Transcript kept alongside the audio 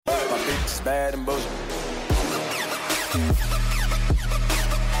bad and bullshit.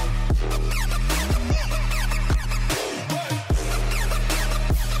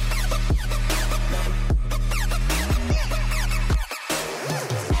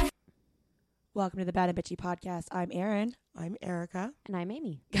 Welcome to the Bad and Bitchy podcast. I'm Erin. I'm Erica. And I'm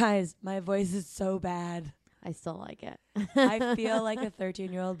Amy. Guys, my voice is so bad. I still like it. I feel like a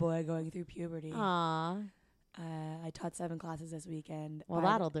 13-year-old boy going through puberty. Aww. I taught 7 classes this weekend. Well,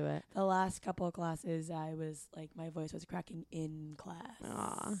 that'll do it. The last couple of classes, I was like, my voice was cracking in class.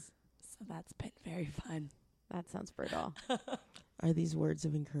 Aww. So that's been very fun. That sounds brutal. Are these words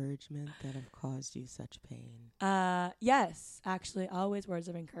of encouragement that have caused you such pain? Yes, actually, always words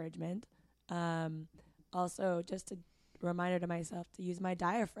of encouragement. Also, just a reminder to myself to use my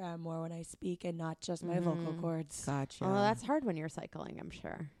diaphragm more when I speak and not just my vocal cords. Gotcha. Oh, that's hard when you're cycling, I'm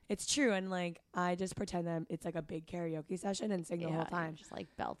sure. It's true, and like I just pretend that it's like a big karaoke session and sing the whole time, just like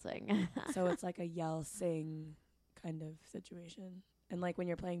belting. So it's like a yell sing kind of situation. And like when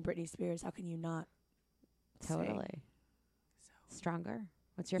you're playing Britney Spears, how can you not? Totally. Sing? So Stronger.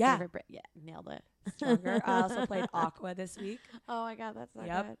 What's your Yeah. favorite? Yeah, nailed it. Stronger. I also played Aqua this week. Oh my God, that's so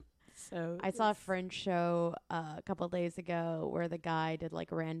Yep. good. So I saw a Fringe show a couple of days ago where the guy did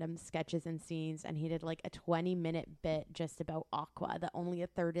like random sketches and scenes, and he did like a 20-minute bit just about Aqua that only a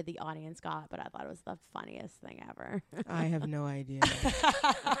third of the audience got, but I thought it was the funniest thing ever. I have no idea.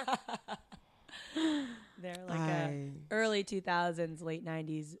 They're like a early 2000s, late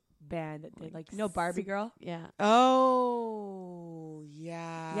 90s band that did like Barbie Girl. Yeah. Oh,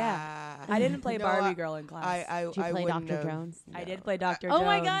 yeah. Yeah. I didn't play Barbie Girl in class. Did you play wouldn't Dr. have- Jones? I no. did play Dr. Jones. Oh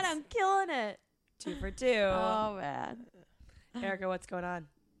my God, I'm killing it. 2 for 2. Oh man. Erica, what's going on?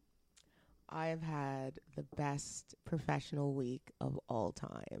 I have had the best professional week of all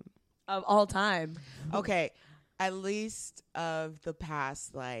time. Of all time. Okay, at least of the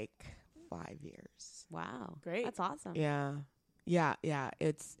past, 5 years. Wow. Great. That's awesome. Yeah.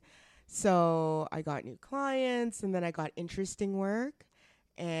 It's so I got new clients, and then I got interesting work,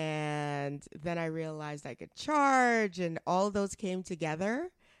 and then I realized I could charge, and all those came together,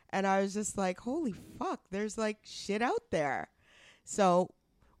 and I was just like, holy fuck, there's like shit out there. So,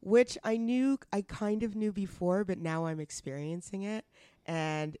 which I kind of knew before, but now I'm experiencing it,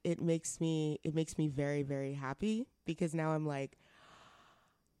 and it makes me very, very happy, because now I'm like,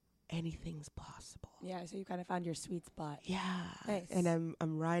 anything's possible. Yeah, so you kind of found your sweet spot. Yeah. Nice. And I'm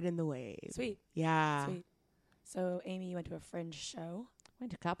riding the wave. Sweet. Yeah. Sweet. So, Amy, you went to a Fringe show.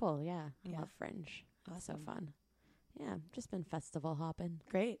 Went to a couple, yeah. I Yeah. love Fringe. Awesome. So fun. Yeah, just been festival hopping.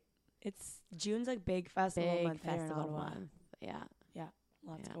 Great. June's like big festival Big month here in festival Ottawa. month. Yeah.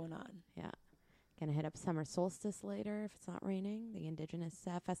 Lots Yeah. going on. Yeah. Gonna hit up summer solstice later if it's not raining. The Indigenous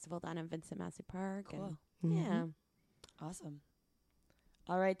Festival down in Vincent Massey Park. Cool. And Mhm. yeah. Awesome.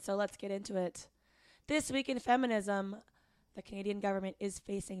 All right, so let's get into it. This week in feminism, the Canadian government is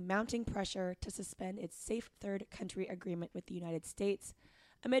facing mounting pressure to suspend its safe third country agreement with the United States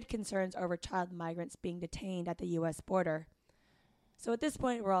amid concerns over child migrants being detained at the U.S. border. So at this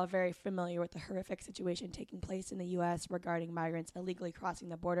point, we're all very familiar with the horrific situation taking place in the U.S. regarding migrants illegally crossing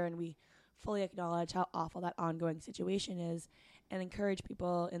the border, and we fully acknowledge how awful that ongoing situation is and encourage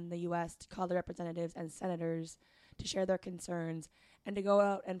people in the U.S. to call their representatives and senators to share their concerns and to go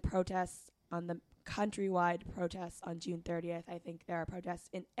out and protest on the countrywide protests on June 30th. I think there are protests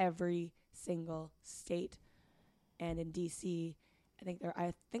in every single state and in D.C.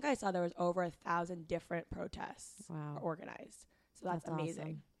 I think I saw there was over 1,000 different protests Wow. organized. So that's That's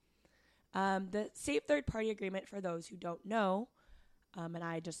amazing. The Safe Third Party Agreement, for those who don't know, and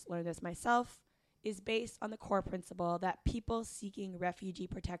I just learned this myself, is based on the core principle that people seeking refugee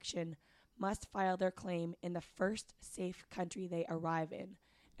protection must file their claim in the first safe country they arrive in,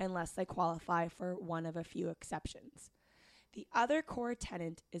 unless they qualify for one of a few exceptions. The other core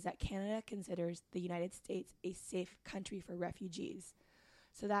tenet is that Canada considers the United States a safe country for refugees.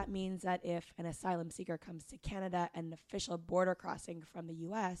 So that means that if an asylum seeker comes to Canada at an official border crossing from the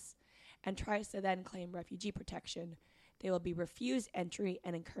U.S. and tries to then claim refugee protection, they will be refused entry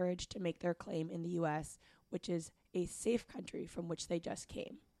and encouraged to make their claim in the U.S., which is a safe country from which they just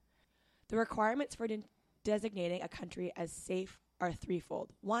came. The requirements for designating a country as safe are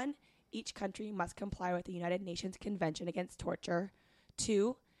threefold. 1, each country must comply with the United Nations Convention Against Torture.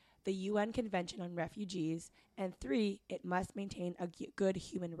 2, the UN Convention on Refugees. And 3, it must maintain a good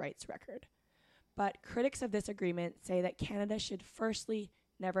human rights record. But critics of this agreement say that Canada should firstly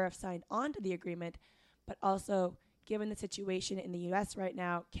never have signed on to the agreement, but also, given the situation in the U.S. right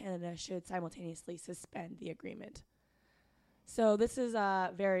now, Canada should simultaneously suspend the agreement. So this is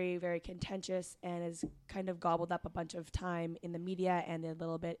very, very contentious and has kind of gobbled up a bunch of time in the media and a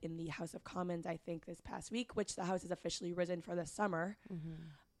little bit in the House of Commons, I think, this past week, which the House has officially risen for the summer.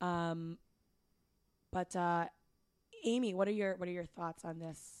 But Amy, what are your thoughts on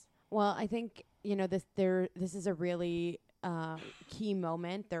this? Well, I think this is a really key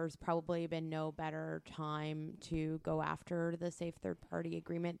moment. There's probably been no better time to go after the safe third party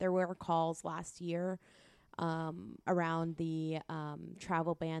agreement. There were calls last year around the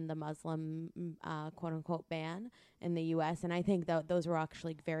travel ban, the Muslim quote unquote ban in the U.S. And I think that those were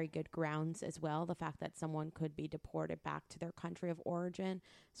actually very good grounds as well. The fact that someone could be deported back to their country of origin,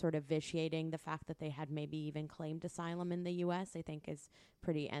 sort of vitiating the fact that they had maybe even claimed asylum in the U.S., I think is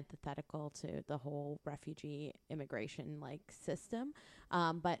pretty antithetical to the whole refugee immigration system.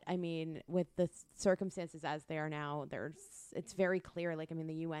 But I mean, with the circumstances as they are now, it's very clear.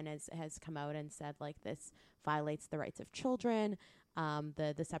 The UN has come out and said this violates the rights of children,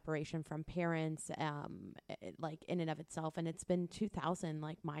 the separation from parents, in and of itself. And it's been 2,000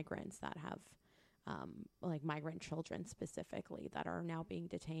 migrants that have migrant children specifically that are now being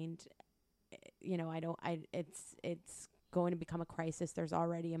detained. It's going to become a crisis. There's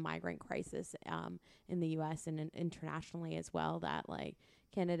already a migrant crisis in the U.S. and internationally as well that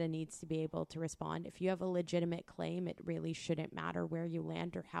Canada needs to be able to respond. If you have a legitimate claim, it really shouldn't matter where you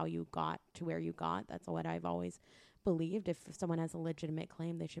land or how you got to where you got. That's what I've always believed. If someone has a legitimate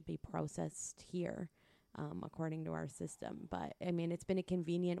claim, they should be processed here according to our system. But I mean, it's been a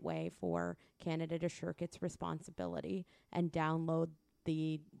convenient way for Canada to shirk its responsibility and download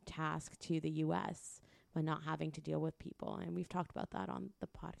the task to the U.S. by not having to deal with people. And we've talked about that on the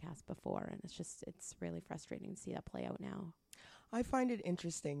podcast before. And it's really frustrating to see that play out now. I find it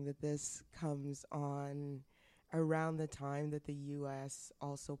interesting that this comes on around the time that the U.S.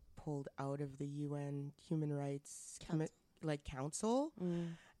 also pulled out of the UN Human Rights Council.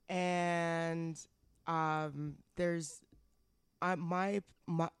 And there's my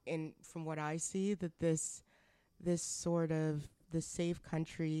and from what I see that this sort of the safe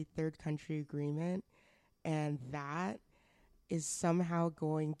country, third country agreement, and that is somehow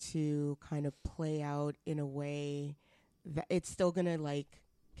going to kind of play out in a way that it's still going to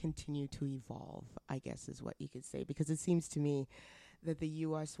continue to evolve, I guess is what you could say, because it seems to me that the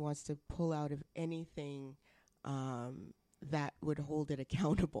U.S. wants to pull out of anything that would hold it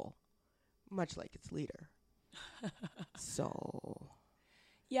accountable, much like its leader. So.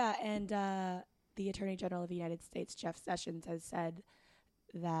 Yeah, and the Attorney General of the United States, Jeff Sessions, has said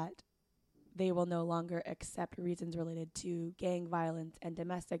that they will no longer accept reasons related to gang violence and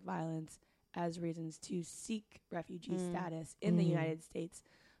domestic violence as reasons to seek refugee status in the United States.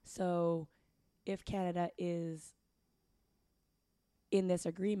 So if Canada is in this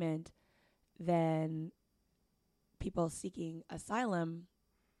agreement, then people seeking asylum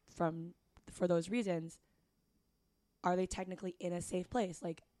for those reasons, are they technically in a safe place?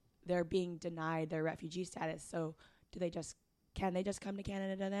 They're being denied their refugee status. So can they just come to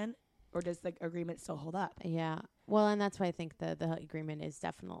Canada then? Or does the agreement still hold up? Yeah. Well, and that's why I think the agreement is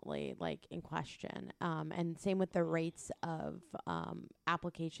definitely in question. And same with the rates of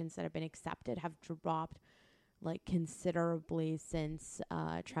applications that have been accepted have dropped considerably since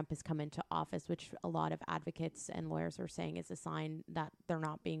Trump has come into office, which a lot of advocates and lawyers are saying is a sign that they're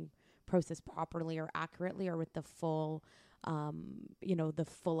not being processed properly or accurately or with the full, the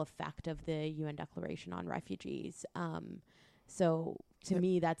full effect of the UN Declaration on Refugees. So to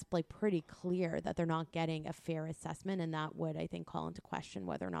me, that's pretty clear that they're not getting a fair assessment, and that would, I think, call into question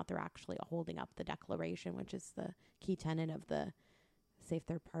whether or not they're actually holding up the declaration, which is the key tenet of the safe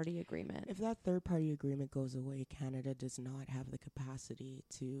third party agreement. If that third party agreement goes away, Canada does not have the capacity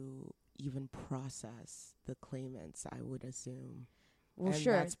to even process the claimants, I would assume. Well, and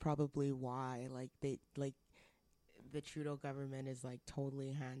sure. That's probably why, the Trudeau government is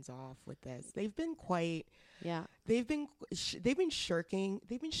totally hands off with this. They've been quite, they've been shucking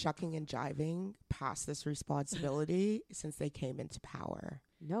and jiving past this responsibility since they came into power.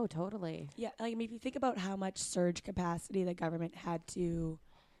 No, totally. Yeah, if you think about how much surge capacity the government had to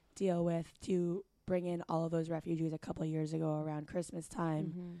deal with to bring in all of those refugees a couple of years ago around Christmas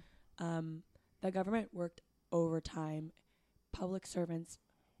time, the government worked overtime. Public servants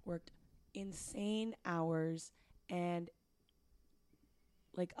worked insane hours. And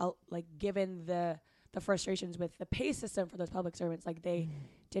given the frustrations with the pay system for those public servants, they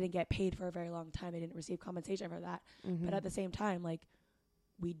didn't get paid for a very long time. They didn't receive compensation for that. But at the same time,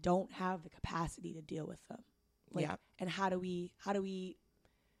 we don't have the capacity to deal with them. And how do we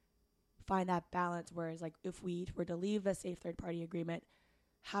find that balance? Whereas if we were to leave the safe third party agreement,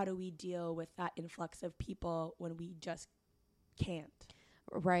 how do we deal with that influx of people when we just can't.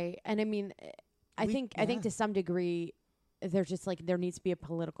 Right. And I mean, I think to some degree, there's just like there needs to be a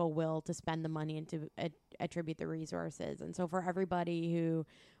political will to spend the money and to attribute the resources. And so for everybody who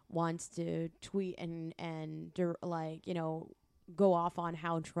wants to tweet and like, you know, go off on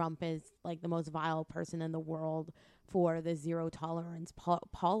how Trump is like the most vile person in the world for the zero tolerance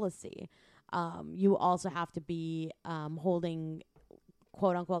policy, you also have to be holding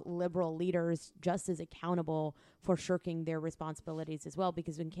quote unquote liberal leaders just as accountable for shirking their responsibilities as well,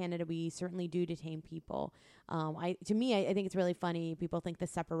 because in Canada we certainly do detain people. I think it's really funny. People think the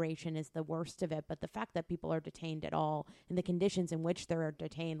separation is the worst of it, but the fact that people are detained at all and the conditions in which they're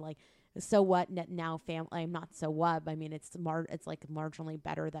detained, like, so what now I'm not so what, I mean, it's like marginally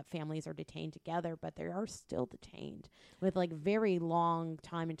better that families are detained together, but they are still detained with like very long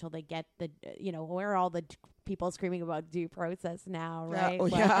time until they get the, where are all the people screaming about due process now, right?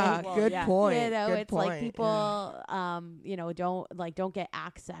 Good point. You know, good it's point. like people, don't get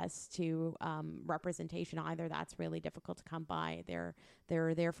access to representation either. That's really difficult to come by. They're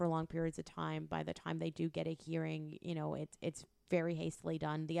there for long periods of time. By the time they do get a hearing, it's very hastily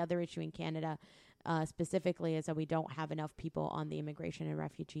done. The other issue in Canada specifically is that we don't have enough people on the Immigration and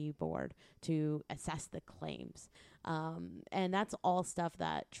Refugee Board to assess the claims. And that's all stuff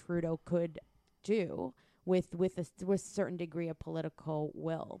that Trudeau could do with a certain degree of political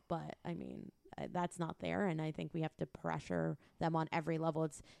will. But I mean, that's not there, and I think we have to pressure them on every level.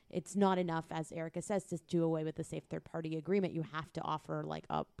 It's not enough, as Erica says, to do away with the safe third party agreement. You have to offer like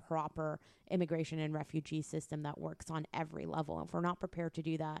a proper immigration and refugee system that works on every level. And if we're not prepared to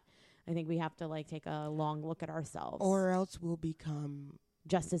do that, I think we have to like take a long look at ourselves, or else we'll become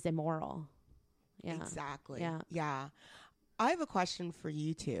just as immoral. Yeah, exactly. Yeah. I have a question for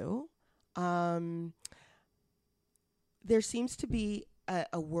you two. There seems to be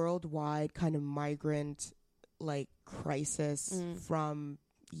a worldwide kind of migrant like crisis from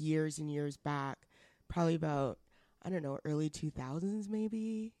years and years back, probably about, I don't know, early 2000s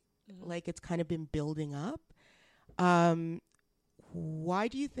maybe. Like it's kind of been building up. Why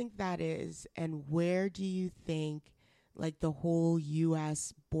do you think that is, and where do you think like the whole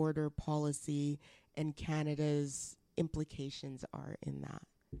US border policy and Canada's implications are in that?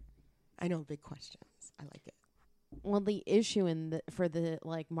 I know, big questions. I like it. Well, the issue for the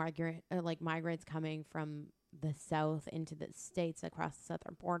migrants coming from the south into the states across the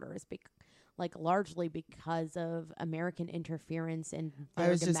southern border is largely because of American interference in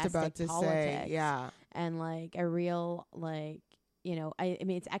their domestic politics. And like a real I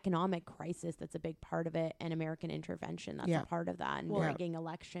mean, it's economic crisis that's a big part of it, and American intervention that's a part of that, and rigging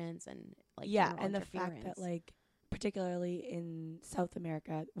elections and and the fact that like particularly in South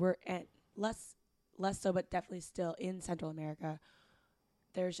America, we're at less so, but definitely still in Central America,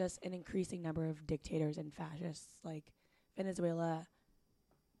 there's just an increasing number of dictators and fascists. Like Venezuela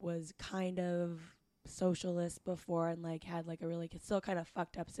was kind of socialist before and like had like a really still kind of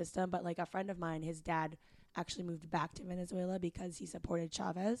fucked up system. But like a friend of mine, his dad actually moved back to Venezuela because he supported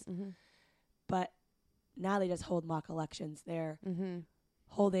Chavez. But now they just hold mock elections. They're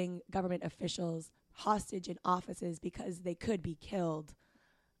holding government officials hostage in offices because they could be killed.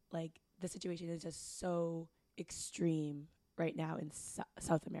 Like, the situation is just so extreme right now in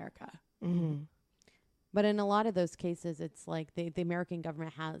South America. But in a lot of those cases, it's like the American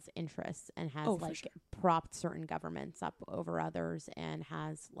government has interests and has propped certain governments up over others and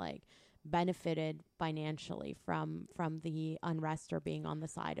has like benefited financially from the unrest or being on the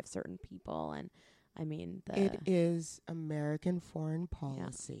side of certain people. And I mean, it is American foreign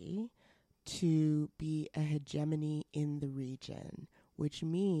policy to be a hegemony in the region, which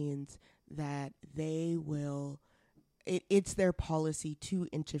means that they will, it's their policy to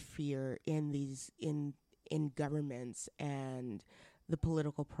interfere in these, in governments and the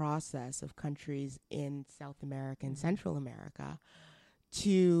political process of countries in South America and Central America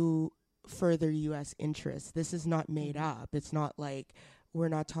to further U.S. interests. This is not made up. It's not like, we're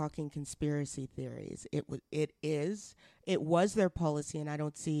not talking conspiracy theories. It was their policy, and I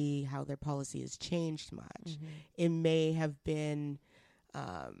don't see how their policy has changed much. It may have been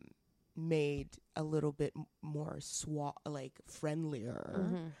made a little bit more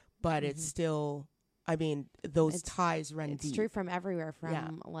friendlier, but it's still, I mean, those ties run deep. It's true from everywhere,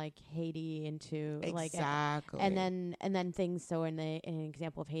 from like Haiti into exactly, and then things. So in an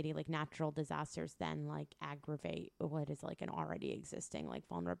example of Haiti, like natural disasters then like aggravate what is like an already existing like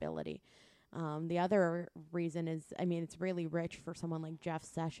vulnerability. The other reason is, I mean, it's really rich for someone like Jeff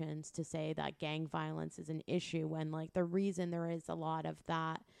Sessions to say that gang violence is an issue when like the reason there is a lot of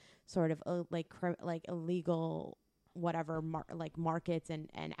that sort of illegal whatever like markets and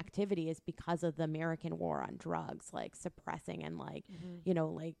activity is because of the American war on drugs, like suppressing and like, you know,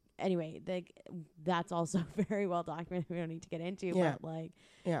 like anyway, that's also very well documented. We don't need to get into, but like,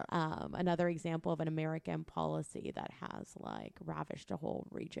 another example of an American policy that has like ravished a whole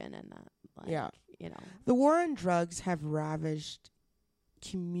region and that, like, you know, the war on drugs have ravished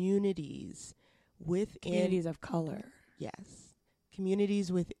communities of color. Yes.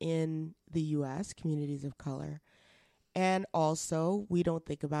 Communities within the U.S., communities of color. And also, we don't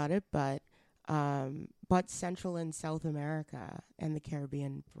think about it, but Central and South America and the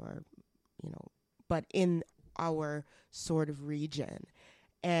Caribbean, for, you know, but in our sort of region.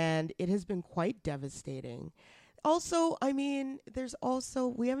 And it has been quite devastating. Also, I mean,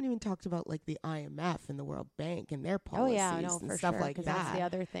 we haven't even talked about like the IMF and the World Bank and their policies and stuff like that. That's the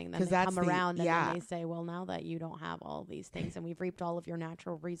other thing. Then they come around and then they say, well, now that you don't have all these things and we've reaped all of your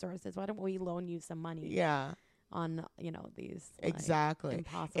natural resources, why don't we loan you some money? Yeah. On, you know, these exactly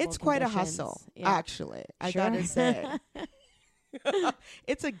impossible it's quite conditions. a hustle, actually. I gotta say.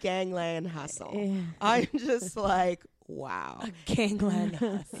 It's a gangland hustle. I'm just like, wow. A gangland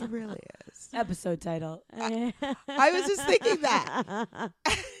hustle. It really is. Episode title. I was just thinking that. Oh,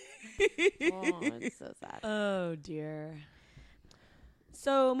 it's so sad. Oh, dear.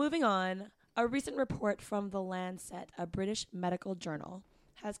 So, moving on, a recent report from The Lancet, a British medical journal,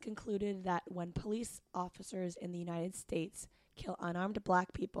 has concluded that when police officers in the United States kill unarmed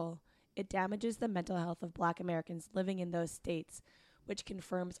black people, it damages the mental health of black Americans living in those states, which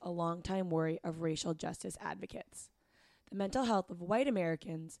confirms a longtime worry of racial justice advocates. The mental health of white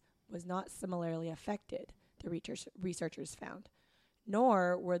Americans was not similarly affected, the researchers found,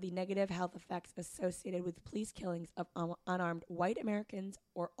 nor were the negative health effects associated with police killings of unarmed white Americans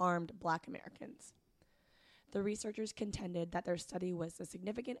or armed black Americans. The researchers contended that their study was a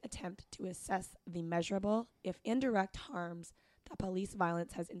significant attempt to assess the measurable, if indirect, harms that police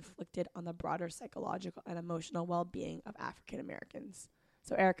violence has inflicted on the broader psychological and emotional well-being of African Americans.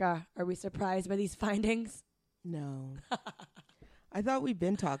 So, Erica, are we surprised by these findings? No. I thought we'd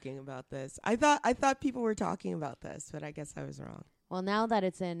been talking about this. I thought people were talking about this, but I guess I was wrong. Well, now that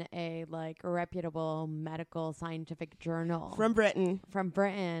it's in a like reputable medical scientific journal from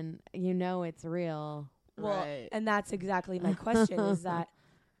Britain, you know it's real. Well, right. And that's exactly my question, is that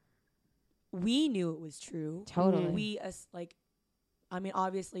we knew it was true. Totally. We,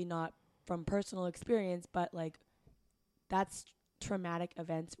 obviously not from personal experience, but, like, that's traumatic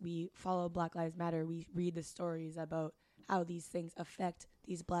events. We follow Black Lives Matter. We read the stories about how these things affect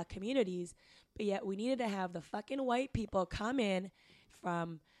these black communities. But yet we needed to have the fucking white people come in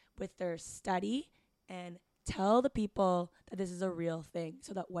with their study and tell the people that this is a real thing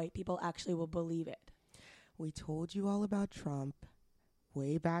so that white people actually will believe it. We told you all about Trump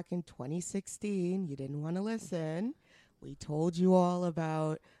way back in 2016. You didn't want to listen. We told you all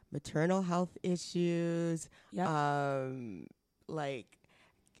about maternal health issues, like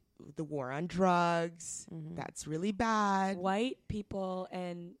the war on drugs. Mm-hmm. That's really bad. White people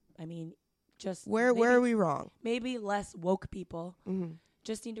and, just... Where are we wrong? Maybe less woke people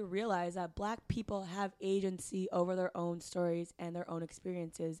just need to realize that black people have agency over their own stories and their own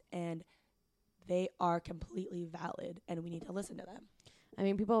experiences, and they are completely valid, and we need to listen to them.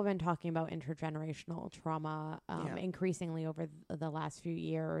 People have been talking about intergenerational trauma increasingly over the last few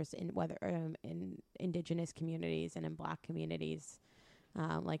years in indigenous communities and in black communities,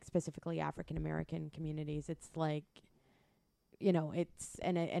 like specifically African American communities. It's like, you know, it's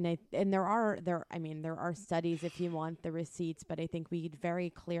and there are studies if you want the receipts, but I think we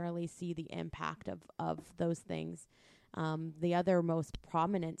very clearly see the impact of those things. The other most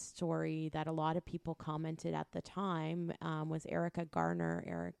prominent story that a lot of people commented at the time was Erica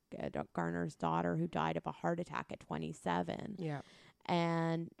Garner's daughter, who died of a heart attack at 27. Yeah.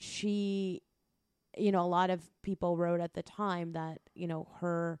 And she, you know, a lot of people wrote at the time that, you know,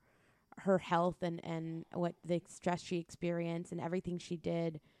 her health and what the stress she experienced and everything she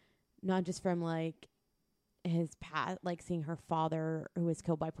did, not just from like his past, like seeing her father who was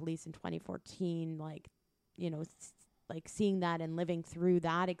killed by police in 2014, like, you know, like seeing that and living through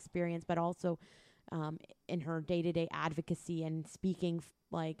that experience, but also in her day-to-day advocacy and speaking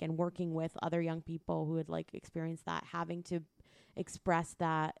and working with other young people who had like experienced that, having to express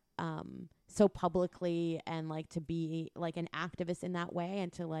that so publicly and like to be like an activist in that way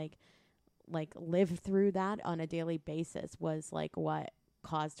and to like live through that on a daily basis was like what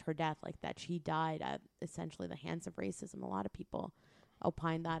caused her death, like that she died at essentially the hands of racism. A lot of people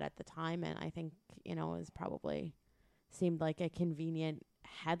opined that at the time, and I think, you know, it was probably seemed like a convenient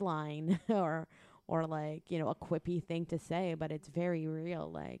headline or like, you know, a quippy thing to say, but it's very real.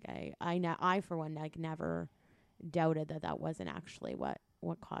 Like I for one, like never doubted that wasn't actually what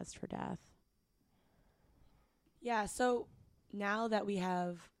caused her death. Yeah, so now that we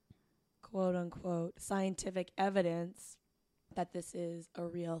have quote unquote scientific evidence that this is a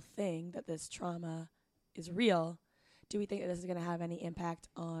real thing, that this trauma is real, do we think that this is going to have any impact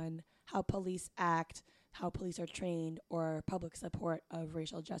on how police act, how police are trained, or public support of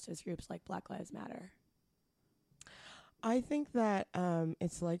racial justice groups like Black Lives Matter? I think that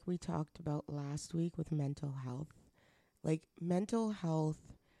it's like we talked about last week with mental health. Like mental health,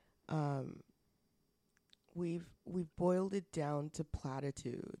 we've boiled it down to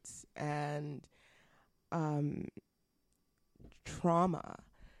platitudes and trauma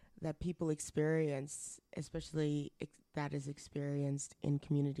that people experience, especially that is experienced in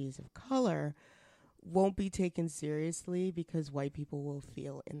communities of color, won't be taken seriously because white people will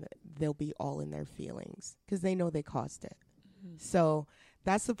they'll be all in their feelings because they know they caused it. Mm-hmm. So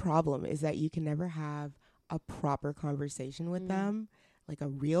that's the problem, is that you can never have a proper conversation with them, like a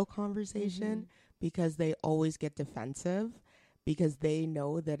real conversation, because they always get defensive because they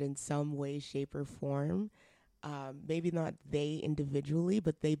know that in some way, shape, or form, maybe not they individually,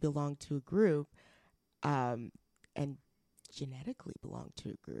 but they belong to a group and genetically belong to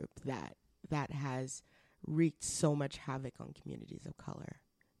a group that has wreaked so much havoc on communities of color.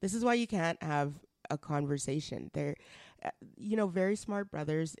 This is why you can't have a conversation. They're, Very Smart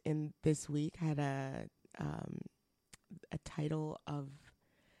Brothers in this week had a title of,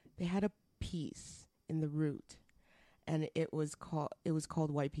 they had a piece in the Root, and it was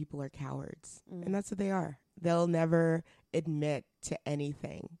called White People Are Cowards. And that's what they are. They'll never admit to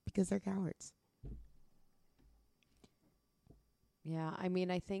anything because they're cowards. Yeah, I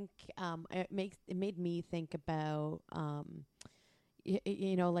mean, I think it made me think about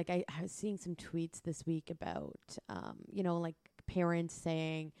like I was seeing some tweets this week about like parents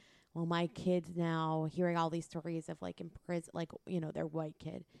saying, well, my kids now, hearing all these stories of like in prison, like their white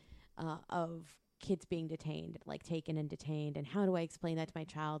kid, of kids being detained, like taken and detained, and how do I explain that to my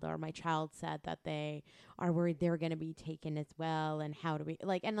child? Or my child said that they are worried they're going to be taken as well, and how do we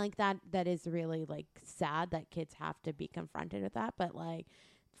that is really like sad that kids have to be confronted with that. But like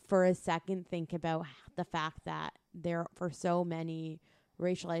for a second, think about the fact that there, for so many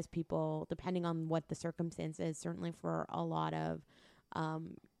racialized people, depending on what the circumstances, certainly for a lot of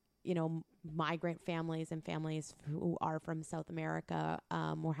migrant families and families who are from South America,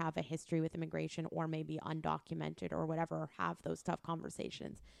 or have a history with immigration, or maybe undocumented or whatever, have those tough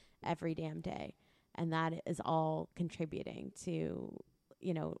conversations every damn day. And that is all contributing to,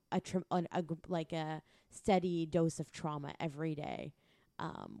 a steady dose of trauma every day.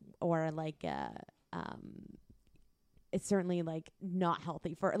 It's certainly like not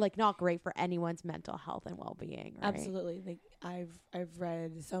healthy for, like, not great for anyone's mental health and well-being. Right? Absolutely. Like I've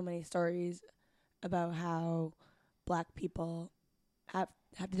read so many stories about how Black people have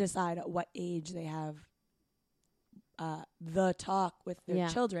to decide at what age they have the talk with their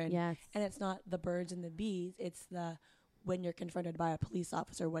children. Yes. And it's not the birds and the bees. It's the, when you're confronted by a police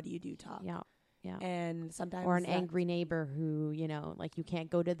officer, what do you do talk? Yeah. Yeah. And sometimes, or an angry neighbor who, like, you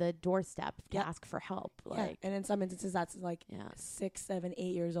can't go to the doorstep to ask for help. Like, and in some instances that's like 6, 7, 8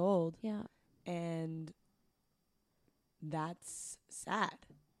 years old. Yeah. And that's sad.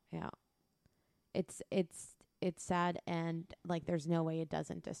 Yeah. It's sad, and like there's no way it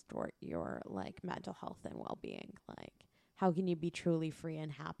doesn't distort your like mental health and well-being. Like, how can you be truly free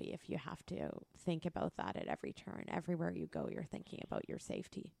and happy if you have to think about that at every turn? Everywhere you go, you're thinking about your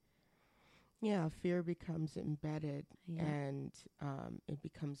safety. Yeah, fear becomes embedded, and it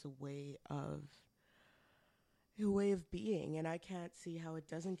becomes a way of being, and I can't see how it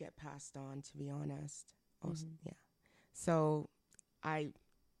doesn't get passed on, to be honest. Yeah. So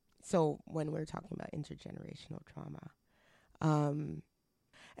when we're talking about intergenerational trauma, and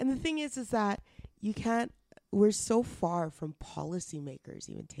the thing is that we're so far from policymakers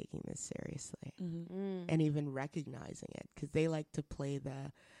even taking this seriously and even recognizing it, because they like to play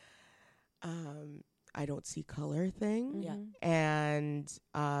the I don't see color thing. Yeah. And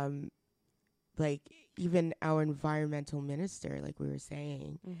like even our environmental minister, like we were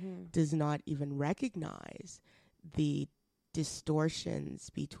saying, does not even recognize the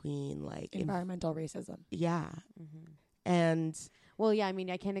distortions between like environmental racism. Yeah. And well, yeah, I mean,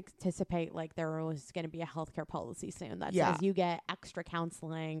 I can anticipate like there was going to be a healthcare policy soon that says you get extra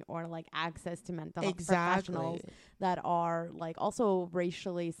counseling or like access to mental health professionals that are like also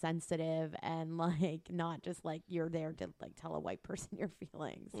racially sensitive, and like not just like you're there to like tell a white person your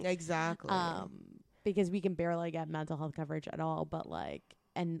feelings. Exactly. Because we can barely get mental health coverage at all, but like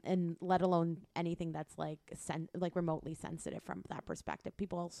and let alone anything that's like like remotely sensitive from that perspective.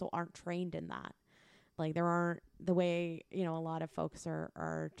 People also aren't trained in that. Like there aren't the way, you know, a lot of folks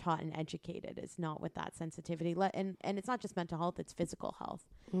are taught and educated is not with that sensitivity. And it's not just mental health, it's physical health.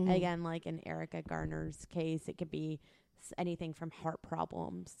 Mm-hmm. Again, like in Erica Garner's case, it could be anything from heart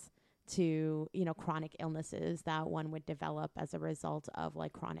problems to, you know, chronic illnesses that one would develop as a result of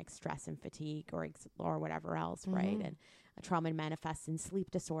like chronic stress and fatigue or whatever else, right? And trauma manifests in sleep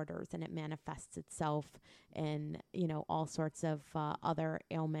disorders, and it manifests itself in, you know, all sorts of other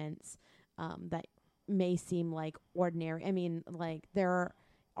ailments that may seem like ordinary. I mean, like there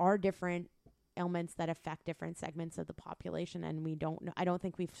are different ailments that affect different segments of the population, and we don't know. I don't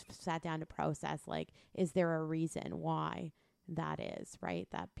think we've sat down to process, like, is there a reason why that is, right?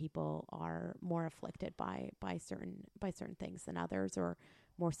 That people are more afflicted by certain things than others, or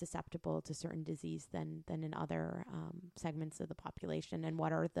more susceptible to certain disease than in other segments of the population. And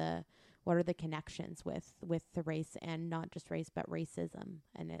what are the connections with the race, and not just race, but racism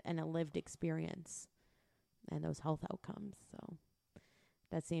and a lived experience and those health outcomes. So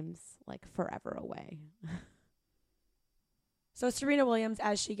that seems like forever away. So Serena Williams,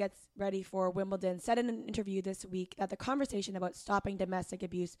 as she gets ready for Wimbledon, said in an interview this week that the conversation about stopping domestic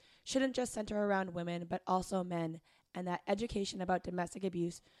abuse shouldn't just center around women, but also men, and that education about domestic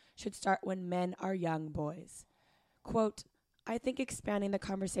abuse should start when men are young boys. Quote, I think expanding the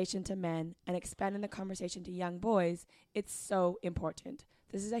conversation to men and expanding the conversation to young boys, it's so important.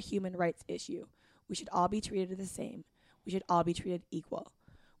 This is a human rights issue. We should all be treated the same. We should all be treated equal.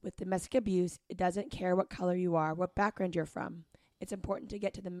 With domestic abuse, it doesn't care what color you are, what background you're from. It's important to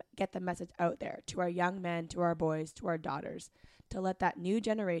get the message out there to our young men, to our boys, to our daughters, to let that new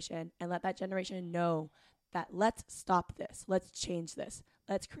generation and let that generation know that let's stop this, let's change this,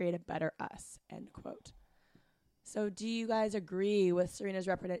 let's create a better us, end quote. So do you guys agree with Serena's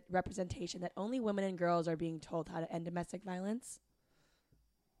representation that only women and girls are being told how to end domestic violence?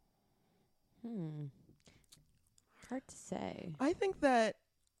 Hard to say. I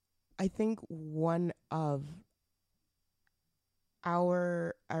think one of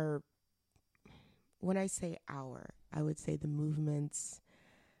our when I say our, I would say the movement's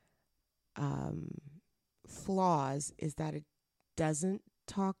flaws is that it doesn't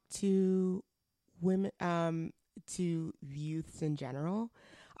talk to women, to youths in general.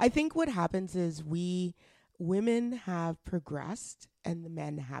 I think what happens is women have progressed and the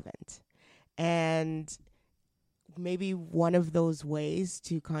men haven't. And maybe one of those ways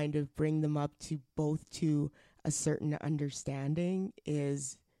to kind of bring them up to both to a certain understanding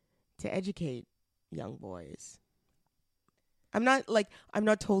is to educate young boys. I'm not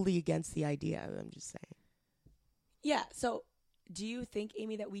totally against the idea. I'm just saying. Yeah. So do you think,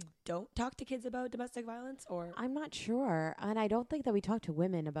 Amy, that we don't talk to kids about domestic violence, or? I'm not sure. And I don't think that we talk to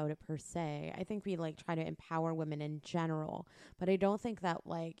women about it per se. I think we like try to empower women in general, but I don't think that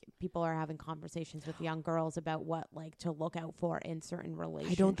like people are having conversations with young girls about what like to look out for in certain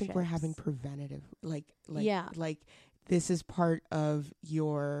relationships. I don't think we're having preventative like this is part of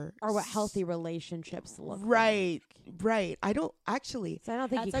your or what healthy relationships look right, like. Right. I don't actually. So I don't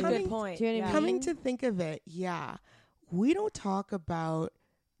think that's a good point. Do you know what I mean? Coming to think of it, yeah. We don't talk about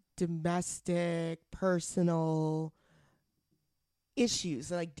domestic, personal issues,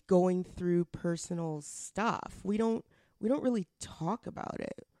 like going through personal stuff. We don't really talk about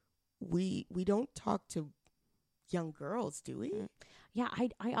it. We don't talk to young girls, do we? Yeah,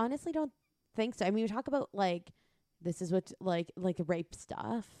 I honestly don't think so. I mean, we talk about like this is what like rape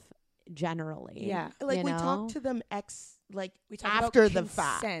stuff generally. Yeah. Like we talk to them we talk after about the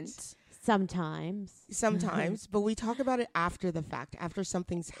consent. fact. Sometimes, but we talk about it after the fact, after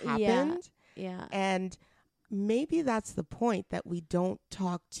something's happened. Yeah. And maybe that's the point, that we don't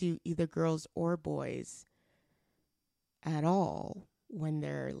talk to either girls or boys at all when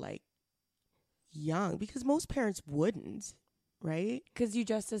they're like young, because most parents wouldn't, right? Because you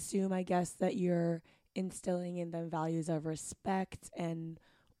just assume, I guess, that you're instilling in them values of respect and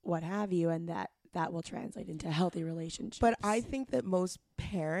what have you, and that will translate into healthy relationships. But I think that most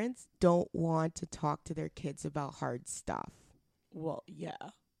parents don't want to talk to their kids about hard stuff. Well, yeah.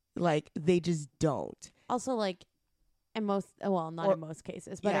 Like, they just don't. Also, like, in most, not in most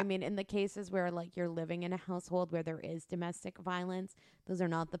cases, but I mean, in the cases where, like, you're living in a household where there is domestic violence, those are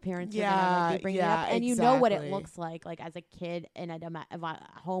not the parents who are going to like, be bringing it up. And you know what it looks like as a kid in a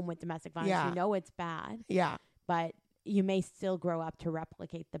home with domestic violence. You know it's bad. Yeah. But you may still grow up to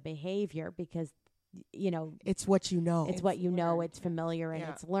replicate the behavior because, you know, it's what you know. It's what you know. It's familiar and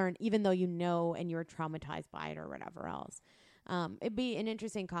it's learned, even though you know and you're traumatized by it or whatever else. It'd be an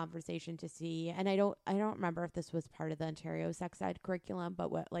interesting conversation to see. And I don't remember if this was part of the Ontario sex ed curriculum,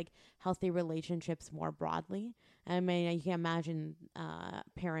 but what like healthy relationships more broadly. I mean, you can imagine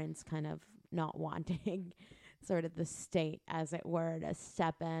parents kind of not wanting sort of the state, as it were, to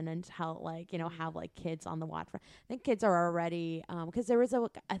step in and help, like, you know, have like kids on the watch for. I think kids are already, because there was a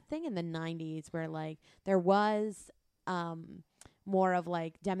thing in the 90s where like there was more of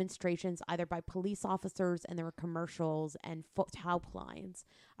like demonstrations either by police officers, and there were commercials and helplines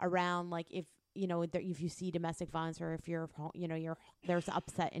around, like, if you know, if you see domestic violence, or if you're, you know, there's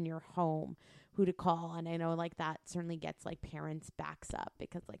upset in your home, who to call. And I know like that certainly gets like parents' backs up,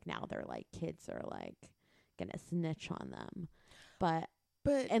 because like now they're like, kids are like gonna snitch on them. But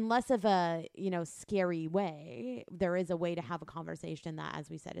in less of a, you know, scary way, there is a way to have a conversation that, as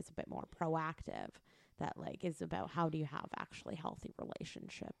we said, is a bit more proactive, that like is about how do you have actually healthy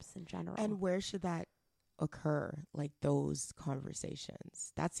relationships in general. And where should that occur? Like those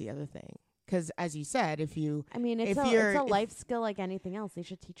conversations. That's the other thing. Because as you said, it's a life skill like anything else. They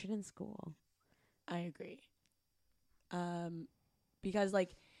should teach it in school. I agree. Because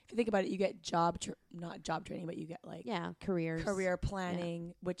like, if you think about it, you get not job training, but you get like career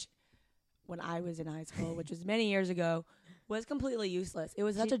planning, which when I was in high school, which was many years ago, was completely useless. It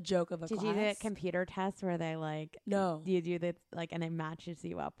was such a joke of a class. Did you do a computer test where they like, no, do you do the like, and it matches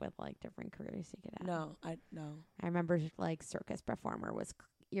you up with like different careers you could have? No. I remember like circus performer was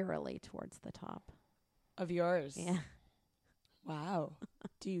eerily towards the top of yours. Yeah. Wow.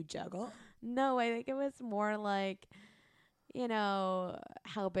 Do you juggle? No, I think it was more like, you know,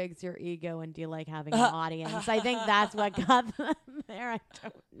 how big's your ego and do you like having an audience? I think that's what got them there. I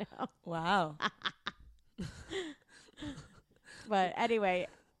don't know. Wow. But anyway,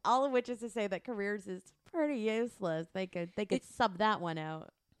 all of which is to say that careers is pretty useless. They could sub that one out.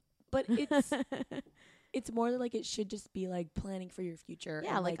 But it's more like it should just be like planning for your future.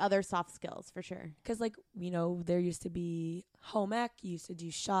 Yeah, like other soft skills for sure. Because like, you know, there used to be home ec, you used to do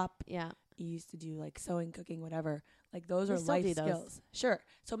shop. Yeah. You used to do like sewing, cooking, whatever. Like those are life skills. Sure.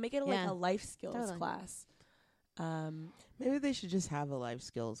 So make it like a life skills class. Maybe they should just have a life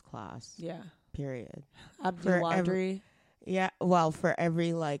skills class. Yeah. Period. Do laundry. Yeah. Well, for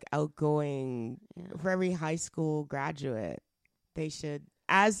every like outgoing, for every high school graduate, they should,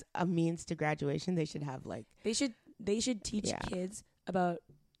 as a means to graduation, they should have like they should teach kids about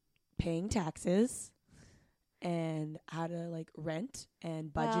paying taxes and how to like rent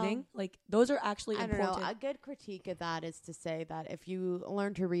and budgeting. Well, like those are actually important. I don't know. A good critique of that is to say that if you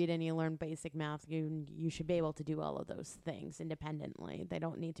learn to read and you learn basic math, you should be able to do all of those things independently. They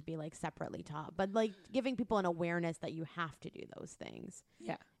don't need to be like separately taught. But like giving people an awareness that you have to do those things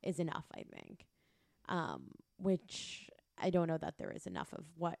is enough, I think. Which I don't know that there is enough of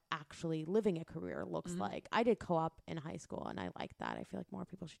what actually living a career looks like. I did co-op in high school and I like that. I feel like more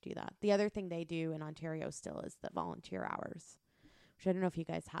people should do that. The other thing they do in Ontario still is the volunteer hours, which I don't know if you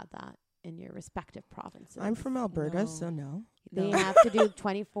guys had that in your respective provinces. I'm from Alberta, so no. They have to do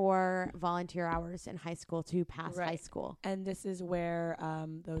 24 volunteer hours in high school to pass high school. And this is where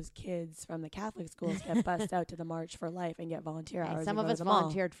those kids from the Catholic schools get bussed out to the March for Life and get volunteer hours. Some of us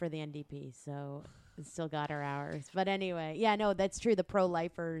volunteered for the NDP, so still got our hours. But anyway, no, that's true. The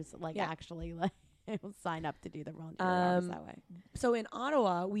pro-lifers actually will sign up to do the volunteer hours that way. So in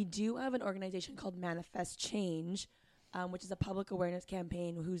Ottawa, we do have an organization called Manifest Change, which is a public awareness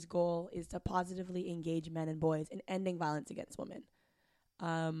campaign whose goal is to positively engage men and boys in ending violence against women.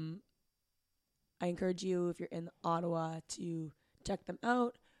 I encourage you, if you're in Ottawa, to check them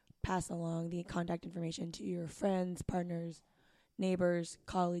out, pass along the contact information to your friends, partners, neighbors,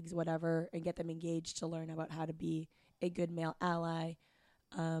 colleagues, whatever, and get them engaged to learn about how to be a good male ally.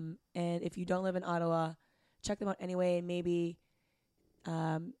 And if you don't live in Ottawa, check them out anyway. And maybe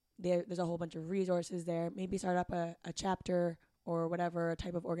there's a whole bunch of resources there. Maybe start up a chapter or whatever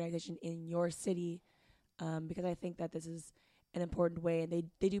type of organization in your city, because I think that this is an important way. And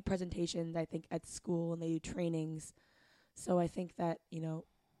they do presentations, I think, at school, and they do trainings. So I think that, you know,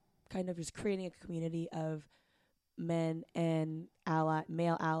 kind of just creating a community of men and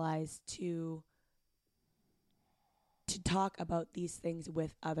male allies to talk about these things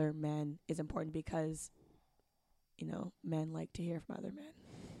with other men is important, because, you know, men like to hear from other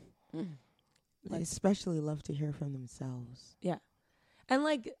men. They especially love to hear from themselves. Yeah. And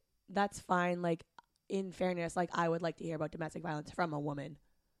like, that's fine. Like, in fairness, like, I would like to hear about domestic violence from a woman.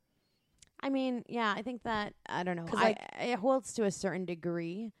 I mean, yeah, I think that, I don't know, it holds to a certain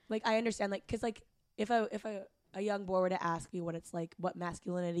degree. Like, I understand, like, because like, if a young boy were to ask me what it's like, what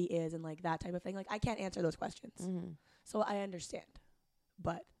masculinity is, and like that type of thing, like, I can't answer those questions. So I understand,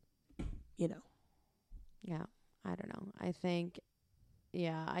 but, you know. Yeah, I don't know. I think,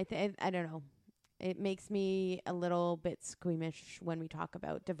 I don't know. It makes me a little bit squeamish when we talk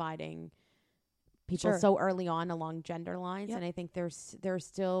about dividing people Sure. so early on along gender lines. Yep. And I think there's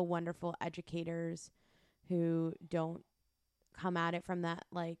still wonderful educators who don't come at it from that,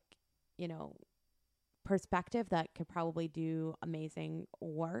 like, you know, perspective that could probably do amazing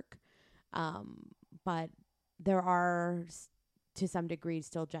work. But there are to some degree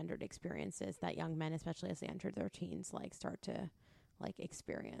still gendered experiences that young men, especially as they enter their teens, like start to like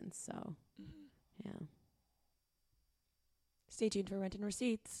experience. So yeah. Stay tuned for Rent and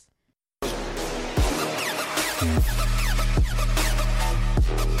Receipts.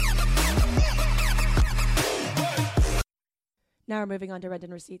 Now we're moving on to Rent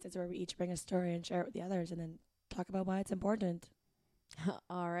and Receipts. It's where we each bring a story and share it with the others and then talk about why it's important.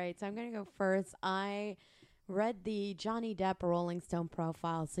 All right. So I'm going to go first. I read the Johnny Depp Rolling Stone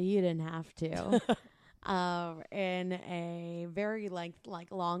profile, so you didn't have to. In a very like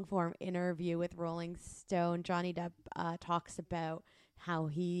long form interview with Rolling Stone, Johnny Depp talks about how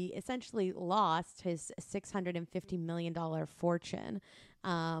he essentially lost his $650 million fortune.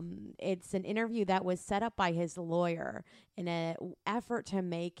 It's an interview that was set up by his lawyer in an effort to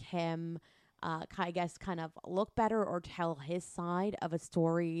make him, I guess, kind of look better or tell his side of a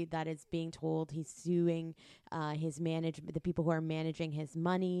story that is being told. He's suing the people who are managing his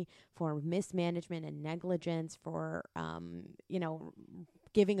money for mismanagement and negligence, for,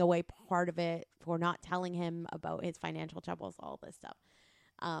 giving away part of it, for not telling him about his financial troubles, all this stuff.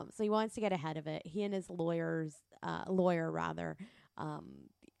 So he wants to get ahead of it. He and his lawyer,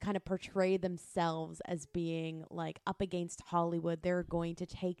 kind of portray themselves as being like up against Hollywood. They're going to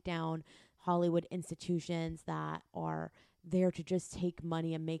take down Hollywood institutions that are there to just take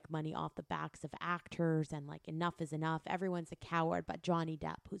money and make money off the backs of actors, and like enough is enough. Everyone's a coward but Johnny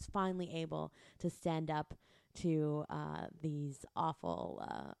Depp, who's finally able to stand up to these awful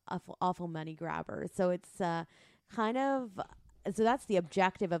money grabbers. So it's so that's the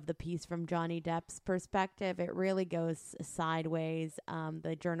objective of the piece from Johnny Depp's perspective. It really goes sideways.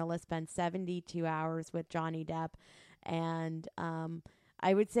 The journalist spent 72 hours with Johnny Depp. And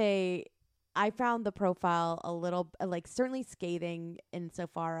I would say I found the profile a little, certainly scathing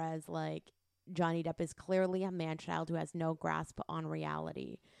insofar as, Johnny Depp is clearly a man-child who has no grasp on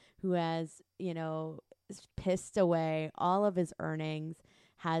reality, who has, pissed away all of his earnings,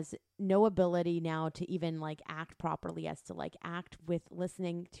 has no ability now to even act properly, as to act with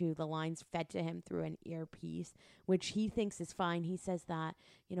listening to the lines fed to him through an earpiece, which he thinks is fine. He says that,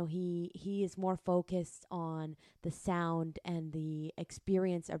 he is more focused on the sound and the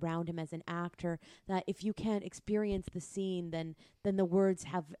experience around him as an actor, that if you can't experience the scene, then the words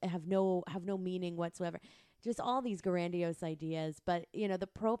have no meaning whatsoever. Just all these grandiose ideas. But, the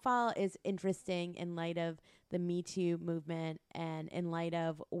profile is interesting in light of the Me Too movement and in light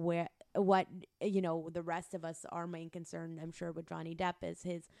of what the rest of us, our main concern, I'm sure, with Johnny Depp is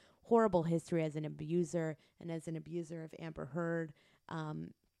his horrible history as an abuser and as an abuser of Amber Heard.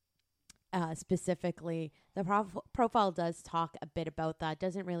 Specifically, the profile does talk a bit about that,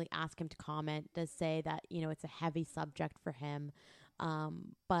 doesn't really ask him to comment, does say that, it's a heavy subject for him.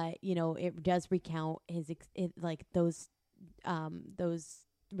 But it does recount those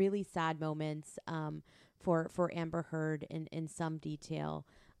really sad moments for Amber Heard in some detail,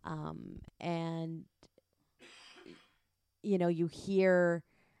 and you hear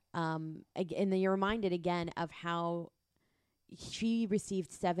and then you're reminded again of how she received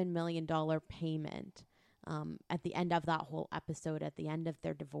 $7 million payment at the end of that whole episode, at the end of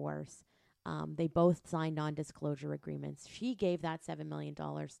their divorce. They both signed non-disclosure agreements. She gave that $7 million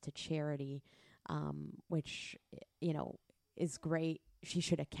to charity, which, is great. She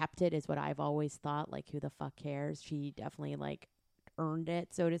should have kept it, is what I've always thought. Who the fuck cares? She definitely, earned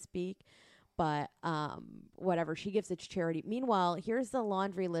it, so to speak. But whatever, she gives it to charity. Meanwhile, here's the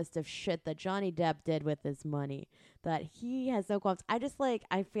laundry list of shit that Johnny Depp did with his money that he has no qualms. I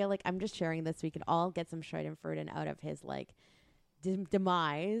feel like I'm just sharing this so we can all get some schadenfreude out of his,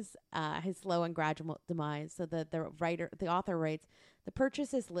 demise, his slow and gradual demise. So the author writes, the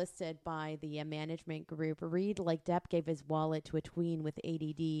purchase is listed by the management group. Read like Depp gave his wallet to a tween with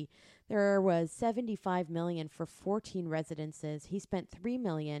ADD. There was $75 million for 14 residences. He spent $3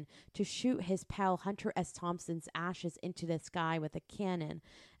 million to shoot his pal Hunter S. Thompson's ashes into the sky with a cannon,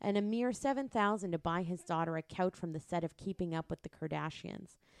 and a mere $7,000 to buy his daughter a couch from the set of Keeping Up with the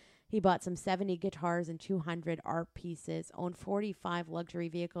Kardashians. He bought some 70 guitars and 200 art pieces, owned 45 luxury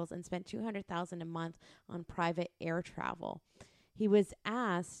vehicles, and spent $200,000 a month on private air travel. He was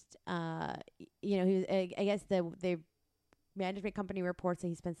asked, I guess the management company reports that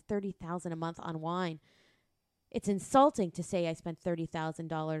he spends $30,000 a month on wine. It's insulting to say I spent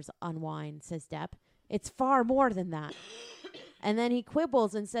 $30,000 on wine, says Depp. It's far more than that. And then he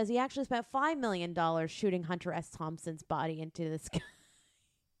quibbles and says he actually spent $5 million shooting Hunter S. Thompson's body into the sky.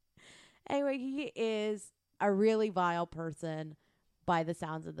 Anyway, he is a really vile person by the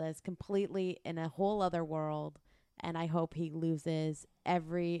sounds of this, completely in a whole other world. And I hope he loses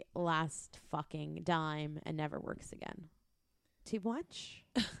every last fucking dime and never works again. Too much?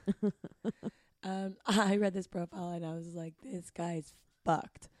 I read this profile and I was like, this guy's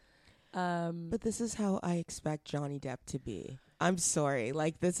fucked. But this is how I expect Johnny Depp to be. I'm sorry.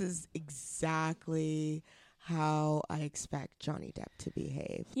 Like, this is exactly how I expect Johnny Depp to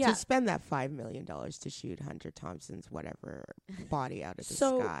behave. Yeah. To spend that $5 million to shoot Hunter Thompson's whatever body out of the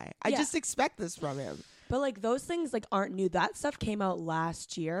So, sky. I yeah. just expect this from him. But like those things like aren't new. That stuff came out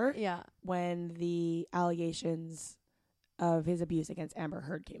last year Yeah. when the allegations of his abuse against Amber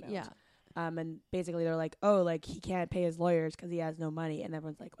Heard came out. Yeah. And basically they're like, oh, like he can't pay his lawyers because he has no money. And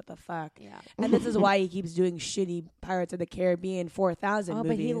everyone's like, what the fuck? Yeah. And this is why he keeps doing shitty Pirates of the Caribbean 4000 movies.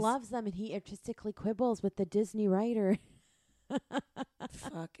 But he loves them and he artistically quibbles with the Disney writer.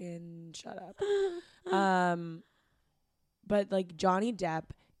 Fucking shut up. But like Johnny Depp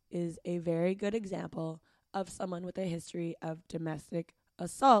is a very good example of someone with a history of domestic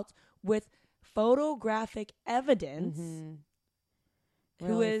assault with photographic evidence who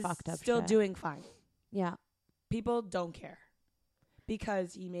Really is fucked up still shit. doing fine. Yeah. People don't care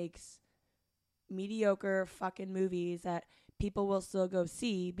because he makes mediocre fucking movies that people will still go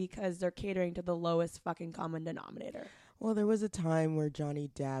see because they're catering to the lowest fucking common denominator. Well, there was a time where Johnny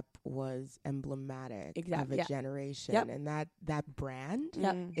Depp was emblematic Exactly, of a yeah. generation. Yep. And that brand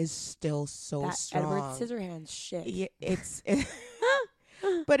Yep. is still so That strong. Edward Scissorhands shit. Yeah, it's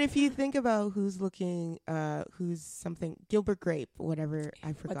but if you think about who's something Gilbert Grape, whatever,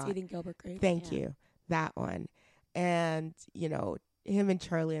 I forgot. What's Eating Gilbert Grape? Thank Yeah. you. That one. And, him and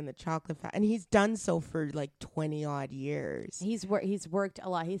Charlie and the Chocolate Factory. And he's done so for like 20 odd years. He's worked a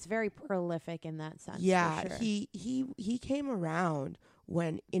lot. He's very prolific in that sense. Yeah, for sure. he came around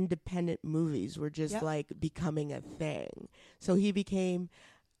when independent movies were just Yep. like becoming a thing. So he became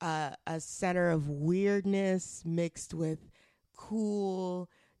a center of weirdness mixed with cool.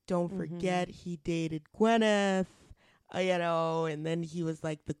 Don't forget he dated Gwyneth, and then he was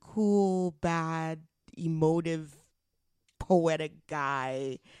like the cool, bad, emotive, poetic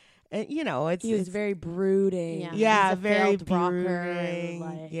guy. And He was very brooding. Yeah, he's a very failed rocker,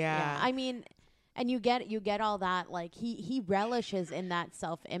 brooding. Yeah. I mean, and you get all that. Like he relishes in that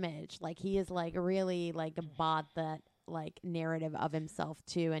self-image. Like he is like really like bought that like narrative of himself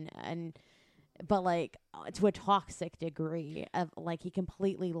too, but like to a toxic degree of like he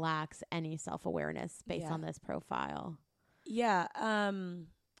completely lacks any self-awareness based Yeah. on this profile. Yeah.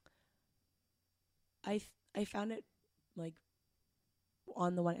 I found it like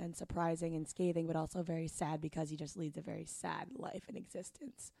on the one end surprising and scathing, but also very sad because he just leads a very sad life and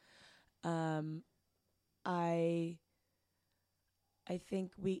existence. I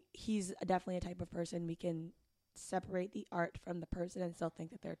think he's definitely a type of person we can separate the art from the person and still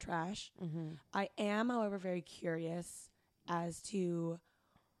think that they're trash. I am, however, very curious as to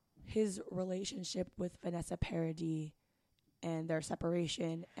his relationship with Vanessa Paradis and their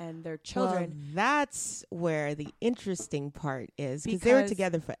separation and their children. Well, that's where the interesting part is because they were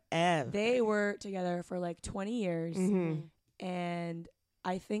together forever. They were together for like 20 years. And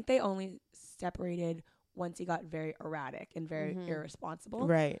I think they only separated once he got very erratic and very irresponsible.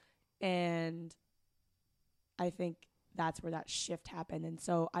 Right. And I think that's where that shift happened. And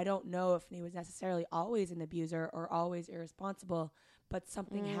so I don't know if he was necessarily always an abuser or always irresponsible, but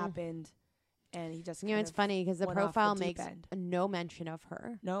something happened and he just It's funny because the went off profile the deep makes end. no mention of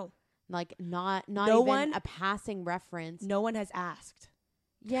her. No. Like not No even one- a passing reference. No one has asked.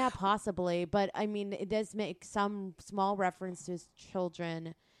 Yeah, possibly, but I mean, it does make some small reference to his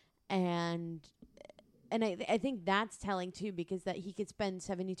children, and I think that's telling too, because that he could spend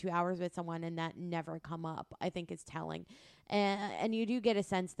 72 hours with someone and that never come up. I think is telling, and you do get a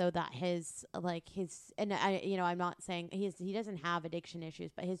sense though that and I'm not saying he doesn't have addiction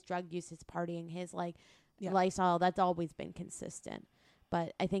issues, but his drug use, his partying, his lifestyle, that's always been consistent.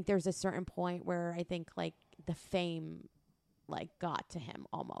 But I think there's a certain point where I think like the fame got to him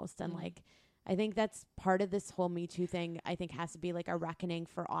almost, and I think that's part of this whole Me Too thing. I think has to be like a reckoning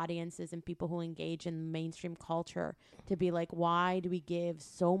for audiences and people who engage in mainstream culture to be like, why do we give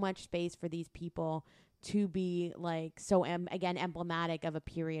so much space for these people to be like so again emblematic of a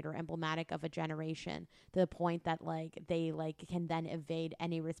period or emblematic of a generation, to the point that they can then evade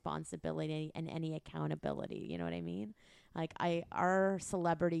any responsibility and any accountability. You know what I mean? Our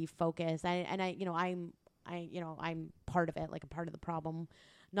celebrity focus, I'm part of it, like a part of the problem,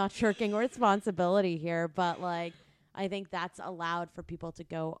 not shirking responsibility here, but I think that's allowed for people to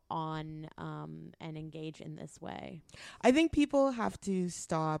go on and engage in this way. I think people have to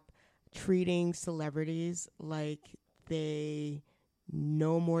stop treating celebrities like they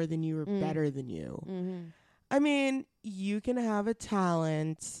know more than you or better than you. Mm-hmm. I mean, you can have a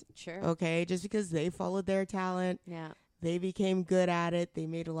talent, Sure. okay, just because they followed their talent, Yeah. they became good at it, they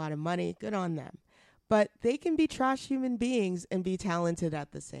made a lot of money, good on them. But they can be trash human beings and be talented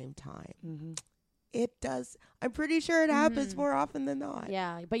at the same time. Mm-hmm. It does. I'm pretty sure it happens more often than not.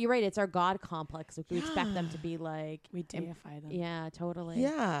 Yeah, but you're right. It's our God complex. We expect them to be like... We deify them. Yeah, totally.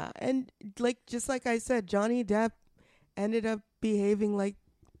 Yeah. And just like I said, Johnny Depp ended up behaving like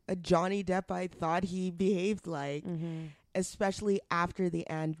a Johnny Depp I thought he behaved like, especially after the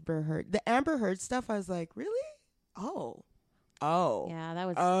Amber Heard. The Amber Heard stuff, I was like, really? Oh. Yeah, that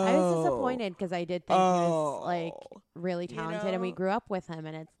was... I was disappointed because I did think he was like really You talented, and we know? grew up with him,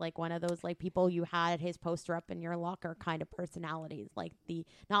 and it's like one of those like people you had his poster up in your locker kind of personalities. Like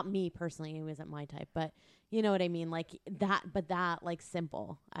not me personally, he wasn't my type, but you know what I mean? Like that, but that like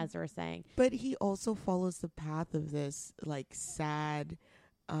simple, as we're saying. But he also follows the path of this like sad,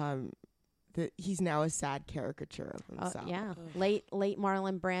 he's now a sad caricature of himself. Yeah, late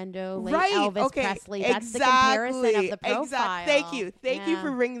Marlon Brando, late Right. Elvis Okay. Presley. That's the comparison of the profile. Thank you Yeah.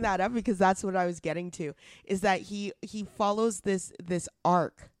 for bringing that up, because that's what I was getting to. Is that he follows this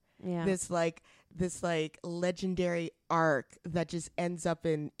arc, Yeah. this legendary arc that just ends up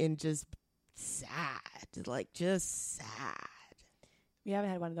in just sad, like just sad. We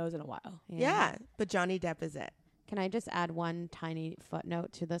haven't had one of those in a while. Yeah, but Johnny Depp is it. Can I just add one tiny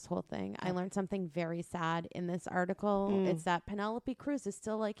footnote to this whole thing? I learned something very sad in this article. It's that Penelope Cruz is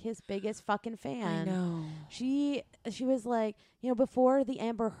still like his biggest fucking fan. I know. She was like, before the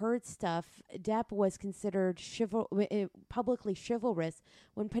Amber Heard stuff, Depp was considered publicly chivalrous.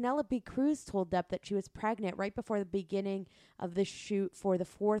 When Penelope Cruz told Depp that she was pregnant right before the beginning of the shoot for the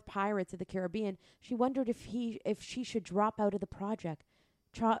 4th Pirates of the Caribbean, she wondered if she should drop out of the project.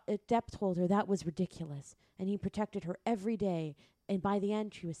 Depp told her that was ridiculous, and he protected her every day. And by the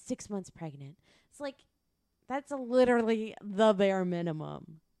end, she was 6 months pregnant. It's like, that's literally the bare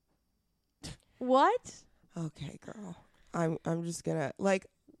minimum. What? Okay, girl. I'm just gonna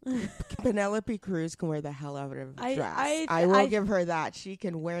Penelope Cruz can wear the hell out of a dress. I will give her that. She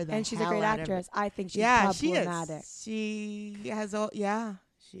can wear the hell out of it. And she's a great actress. I think she's she problematic. is. She has all. Yeah,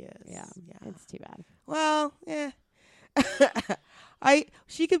 she is. Yeah. It's too bad. Well, yeah.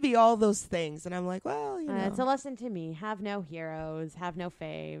 She could be all those things, and I'm like, well, It's a lesson to me. Have no heroes. Have no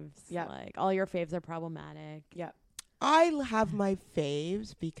faves. Yeah. Like all your faves are problematic. Yep. I have my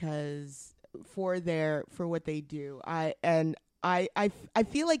faves because for what they do. I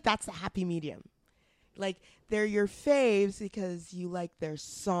feel like that's the happy medium. Like they're your faves because you like their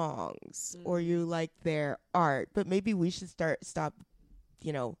songs or you like their art, but maybe we should stop,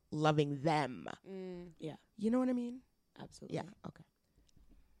 loving them. Yeah. You know what I mean? Absolutely. Yeah. Okay.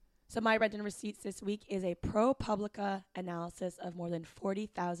 So my Rent and Receipts this week is a ProPublica analysis of more than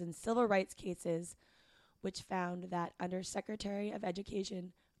 40,000 civil rights cases, which found that under Secretary of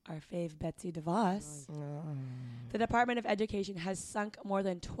Education, our fave Betsy DeVos, the Department of Education has sunk more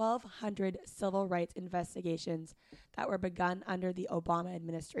than 1,200 civil rights investigations that were begun under the Obama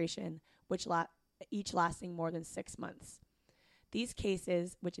administration, which each lasting more than 6 months. These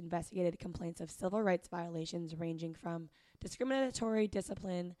cases, which investigated complaints of civil rights violations ranging from discriminatory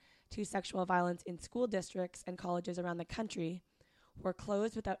discipline to sexual violence in school districts and colleges around the country, were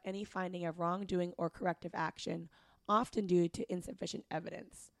closed without any finding of wrongdoing or corrective action, often due to insufficient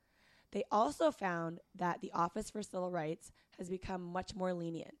evidence. They also found that the Office for Civil Rights has become much more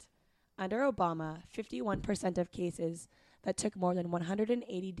lenient. Under Obama, 51% of cases that took more than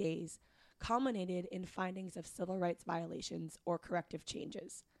 180 days culminated in findings of civil rights violations or corrective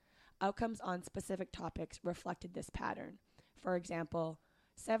changes. Outcomes on specific topics reflected this pattern. For example,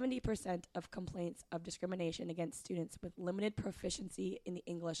 70% of complaints of discrimination against students with limited proficiency in the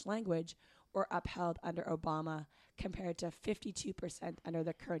English language were upheld under Obama, compared to 52% under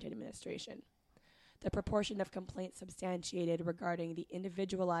the current administration. The proportion of complaints substantiated regarding the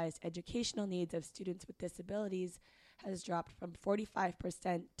individualized educational needs of students with disabilities has dropped from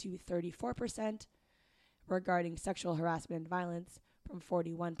 45% to 34%, regarding sexual harassment and violence from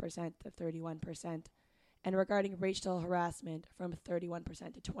 41% to 31%, and regarding racial harassment from 31%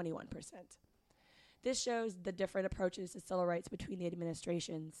 to 21%. This shows the different approaches to civil rights between the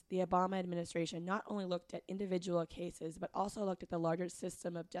administrations. The Obama administration not only looked at individual cases, but also looked at the larger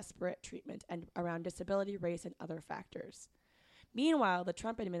system of disparate treatment and around disability, race, and other factors. Meanwhile, the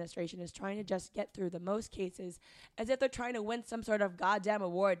Trump administration is trying to just get through the most cases as if they're trying to win some sort of goddamn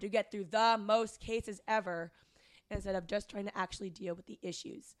award to get through the most cases ever, instead of just trying to actually deal with the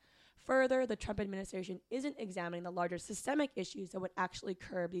issues. Further, the Trump administration isn't examining the larger systemic issues that would actually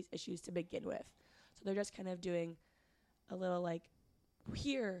curb these issues to begin with. So they're just kind of doing a little like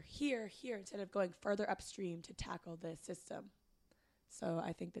here, instead of going further upstream to tackle the system. So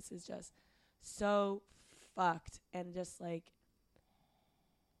I think this is just so fucked, and just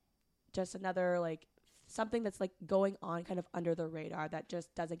another like something that's like going on kind of under the radar that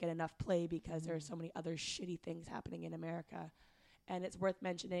just doesn't get enough play because there's so many other shitty things happening in America. And it's worth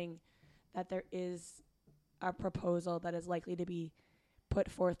mentioning that there is a proposal that is likely to be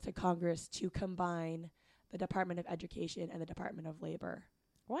put forth to Congress to combine the Department of Education and the Department of Labor.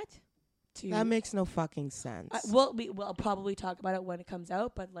 What? That makes no fucking sense. We'll probably talk about it when it comes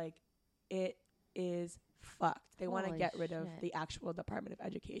out, but like it is fucked. They want to get rid of the actual Department of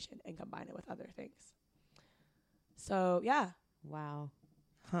Education and combine it with other things. So, yeah. Wow.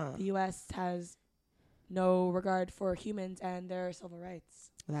 Huh. The U.S. has no regard for humans and their civil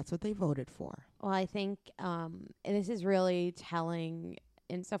rights. That's what they voted for. Well, I think this is really telling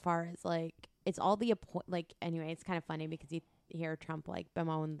insofar as like it's all the anyway, it's kind of funny because you hear Trump like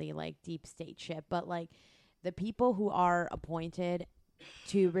bemoan the like deep state shit, but like the people who are appointed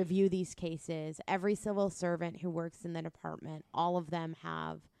to review these cases, every civil servant who works in the department, all of them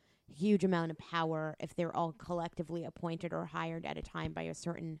have huge amount of power if they're all collectively appointed or hired at a time by a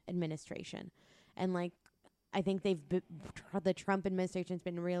certain administration. And like I think the Trump administration's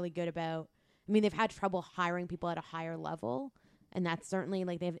been really good about, I mean, they've had trouble hiring people at a higher level, and that's certainly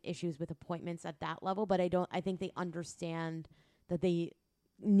like they have issues with appointments at that level, but I think they understand that they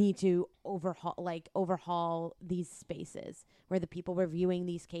need to overhaul these spaces where the people reviewing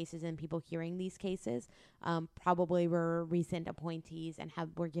these cases and people hearing these cases probably were recent appointees and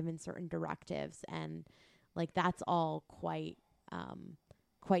were given certain directives, and like that's all quite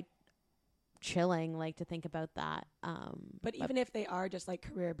chilling, like to think about that. But even if they are just like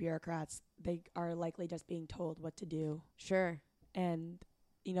career bureaucrats, they are likely just being told what to do. Sure. And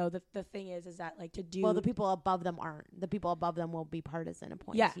you know, the thing is that like to do, well, the people above them aren't. The people above them will be partisan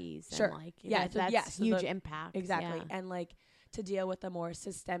appointees. Yeah, sure. And like, that's huge impact. Exactly. Yeah. And like to deal with the more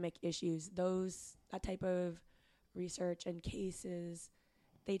systemic issues, that type of research and cases,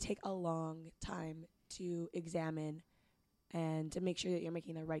 they take a long time to examine and to make sure that you're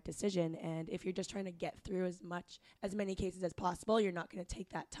making the right decision. And if you're just trying to get through as many cases as possible, you're not going to take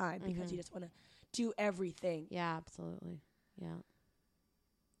that time because you just want to do everything. Yeah, absolutely. Yeah.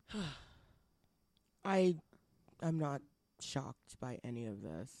 I'm not shocked by any of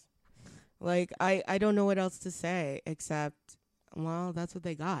this. Like, I don't know what else to say except, well, that's what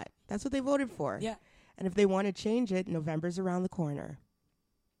they got. That's what they voted for. Yeah. And if they want to change it, November's around the corner.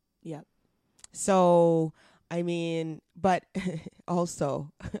 Yep. So, I mean, but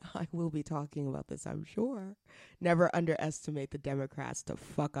also, I will be talking about this, I'm sure. Never underestimate the Democrats to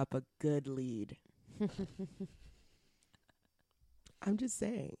fuck up a good lead. I'm just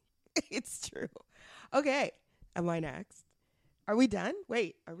saying. It's true. Okay. Am I next? Are we done?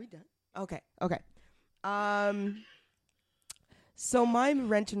 Wait, are we done? Okay. So my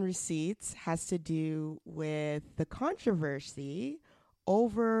rent and receipts has to do with the controversy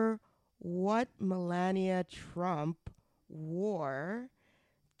over what Melania Trump wore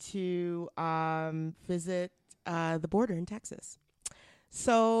to visit the border in Texas.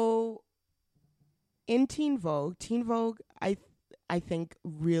 So in Teen Vogue, I think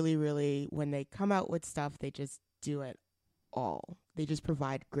really, really, when they come out with stuff, they just do it all. They just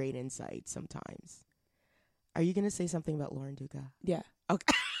provide great insight sometimes. Are you going to say something about Lauren Duca? Yeah.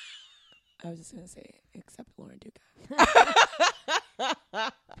 Okay. I was just going to say, except Lauren Duca.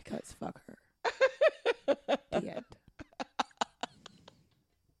 Because fuck her. The end.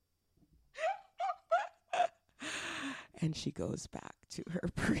 And she goes back to her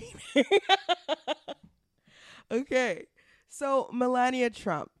preening. Okay. So, Melania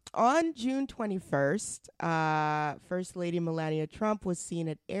Trump. On June 21st, First Lady Melania Trump was seen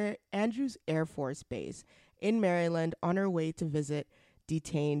at Andrews Air Force Base in Maryland on her way to visit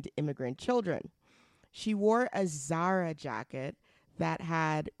detained immigrant children. She wore a Zara jacket that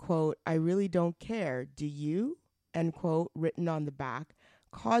had, quote, "I really don't care, do you?" end quote, written on the back,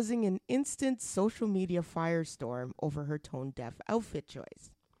 causing an instant social media firestorm over her tone-deaf outfit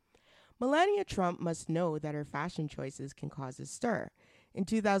choice. Melania Trump must know that her fashion choices can cause a stir. In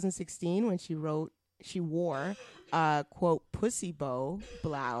 2016, when she wore a, quote, pussy bow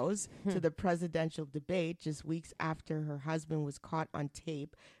blouse to the presidential debate just weeks after her husband was caught on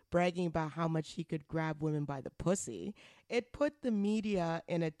tape bragging about how much he could grab women by the pussy, it put the media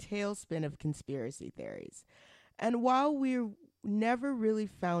in a tailspin of conspiracy theories. And while never really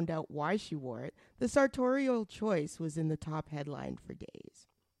found out why she wore it. The sartorial choice was in the top headline for days.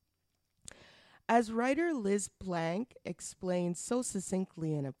 As writer Liz Plank explains so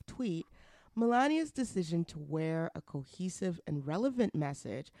succinctly in a tweet, Melania's decision to wear a cohesive and relevant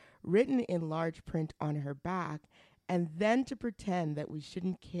message written in large print on her back and then to pretend that we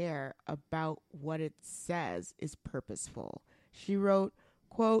shouldn't care about what it says is purposeful. She wrote,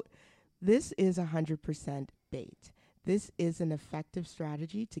 quote, "This is 100% bait. This is an effective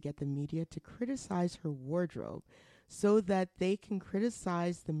strategy to get the media to criticize her wardrobe so that they can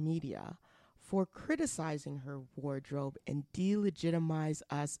criticize the media for criticizing her wardrobe and delegitimize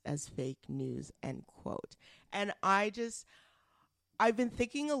us as fake news," end quote. And I've been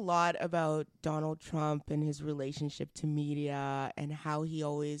thinking a lot about Donald Trump and his relationship to media and how he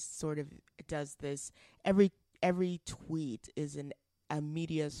always sort of does this. Every tweet is a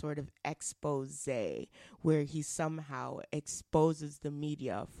media sort of expose where he somehow exposes the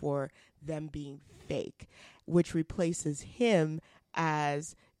media for them being fake, which replaces him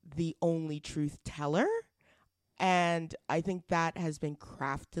as the only truth teller. And I think that has been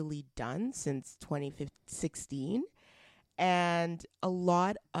craftily done since 2016. And a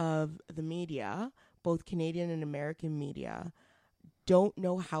lot of the media, both Canadian and American media, don't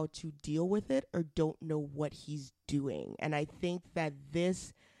know how to deal with it or don't know what he's doing. And I think that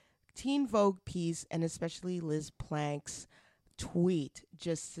this Teen Vogue piece, and especially Liz Plank's tweet,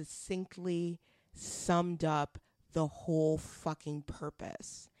 just succinctly summed up the whole fucking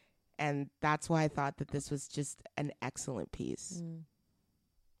purpose. And that's why I thought that this was just an excellent piece.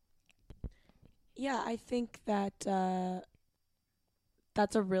 Yeah, I think that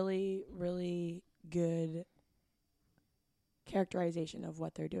that's a really, really good characterization of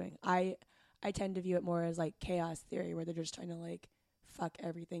what they're doing. I tend to view it more as like chaos theory, where they're just trying to like fuck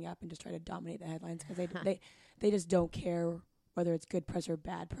everything up and just try to dominate the headlines because they just don't care whether it's good press or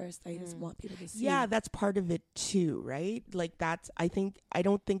bad press. They just want people to see. Yeah, that's part of it too, right? Like I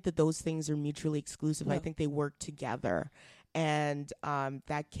don't think that those things are mutually exclusive. No. I think they work together. And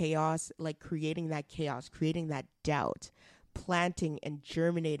that chaos, like creating that chaos, creating that doubt, planting and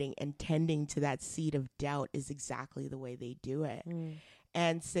germinating and tending to that seed of doubt is exactly the way they do it.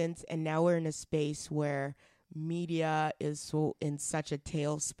 And now we're in a space where media is so in such a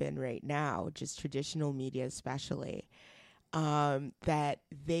tailspin right now, just traditional media especially, that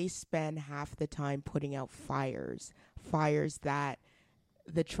they spend half the time putting out fires that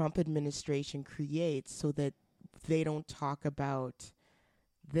the Trump administration creates so that they don't talk about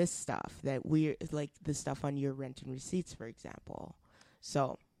this stuff that we're like the stuff on your rent and receipts, for example.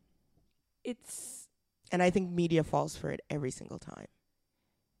 So and I think media falls for it every single time.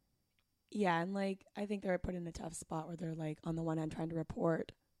 Yeah, and like I think they're put in a tough spot where they're like on the one hand trying to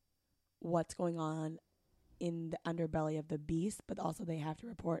report what's going on in the underbelly of the beast, but also they have to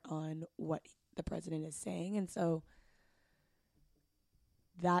report on what the president is saying. And so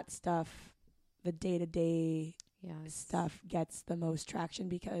that stuff, the day-to-day stuff gets the most traction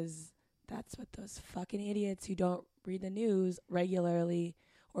because that's what those fucking idiots who don't read the news regularly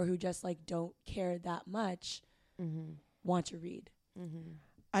or who just like don't care that much want to read.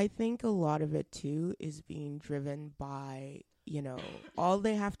 I think a lot of it too is being driven by, all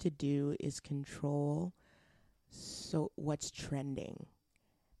they have to do is control what's trending.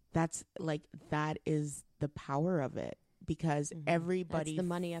 That is the power of it. Because everybody... That's the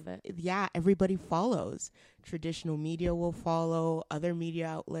money of it. Yeah, everybody follows. Traditional media will follow. Other media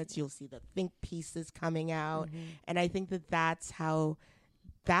outlets, you'll see the think pieces coming out. And I think that's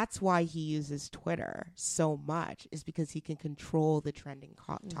why he uses Twitter so much, is because he can control the trending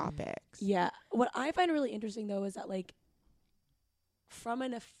topics. Yeah. What I find really interesting, though, is that, like, from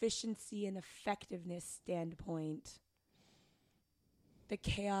an efficiency and effectiveness standpoint, the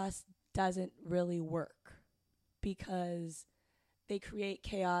chaos doesn't really work. Because they create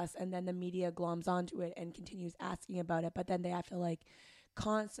chaos and then the media gloms onto it and continues asking about it. But then they have to like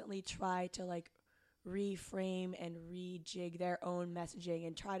constantly try to like reframe and rejig their own messaging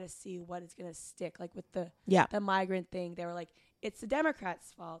and try to see what is going to stick. Like with the migrant thing, they were like, it's the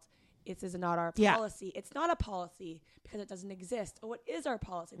Democrats' fault. It is not our policy. It's not a policy because it doesn't exist. Oh, what is our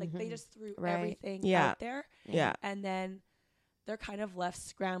policy? Like they just threw everything out there. Yeah. And then they're kind of left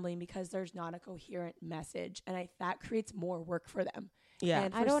scrambling because there's not a coherent message. And that creates more work for them. Yeah.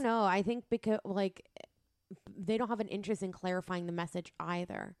 And I don't know. I think because like they don't have an interest in clarifying the message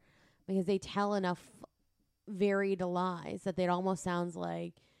either, because they tell enough varied lies that it almost sounds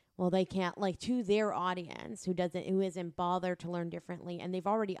like, well, they can't, like, to their audience who isn't bothered to learn differently, and they've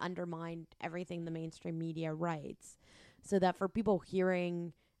already undermined everything the mainstream media writes, so that for people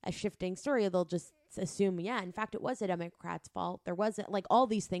hearing a shifting story, they'll just assume, yeah, in fact, it was a Democrat's fault. There wasn't, like, all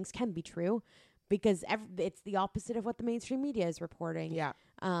these things can be true because it's the opposite of what the mainstream media is reporting. Yeah.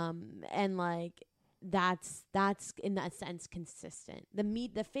 And like that's in that sense consistent.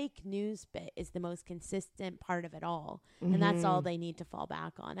 The fake news bit is the most consistent part of it all, and that's all they need to fall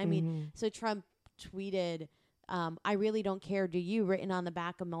back on. I mean, so Trump tweeted, I really don't care, do you? Written on the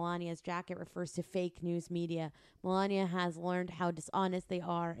back of Melania's jacket refers to fake news media. Melania has learned how dishonest they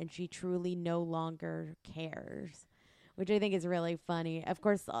are, and she truly no longer cares. Which I think is really funny. Of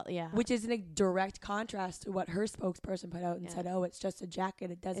course, yeah. Which is in a direct contrast to what her spokesperson put out and said, "Oh, it's just a jacket.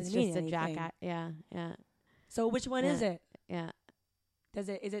 It doesn't mean anything." It's just a jacket. Yeah, yeah. So which one is it? Yeah. Is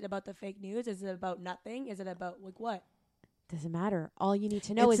it about the fake news? Is it about nothing? Is it about like what? Doesn't matter. All you need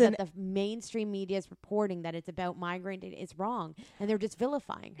to know is that the mainstream media is reporting that it's about migrant data is wrong, and they're just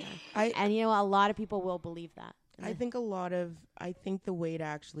vilifying her. And you know, a lot of people will believe that. I think the way to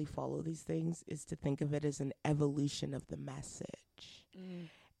actually follow these things is to think of it as an evolution of the message.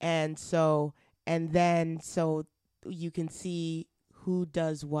 And so you can see who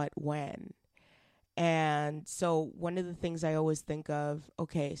does what when. And so one of the things I always think of,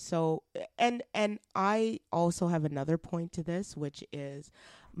 okay, so, and I also have another point to this, which is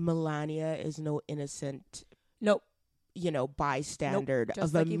Melania is no innocent. Nope. Bystander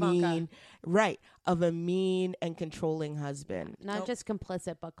of like a Ivanka. of a mean and controlling husband. Not just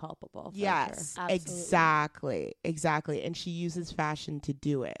complicit, but culpable. Yes, sure. exactly. And she uses fashion to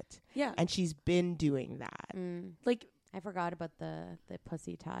do it. Yeah. And she's been doing that. Like, I forgot about the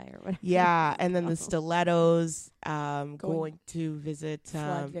pussy tie or whatever. Yeah, and then the stilettos, going to visit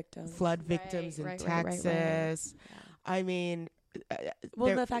flood victims in Texas. Right. Yeah. I mean,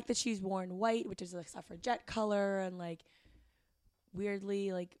 the fact that she's worn white, which is like suffragette color, and like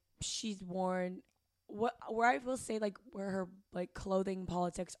weirdly, like she's worn where I will say like where her like clothing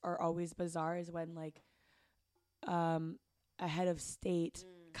politics are always bizarre is when like a head of state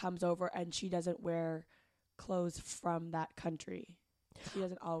comes over and she doesn't wear clothes from that country. She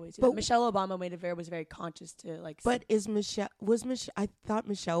doesn't always do that. Michelle Obama was very conscious to like. But I thought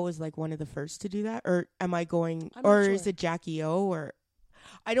Michelle was like one of the first to do that, or am I going? I'm or sure. Is it Jackie O? Or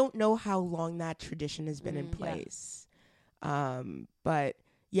I don't know how long that tradition has been in place. Yeah. But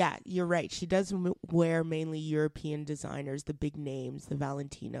yeah, you're right. She does wear mainly European designers, the big names, the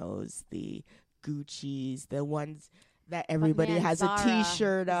Valentinos, the Gucci's, the ones that everybody has Zara, a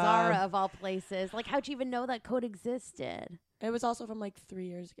T-shirt of. Zara of all places. Like, how'd you even know that code existed? It was also from like 3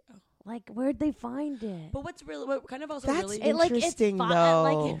 years ago. Like, where'd they find it? But what kind of also That's really interesting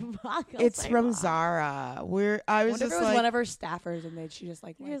though. It's from wow. Zara. I was wonder just if it was like one of her staffers, and she just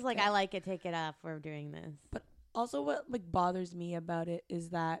like. She was like, I like it. Take it off. We're doing this. But also, what like bothers me about it is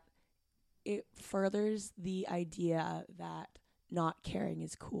that it furthers the idea that not caring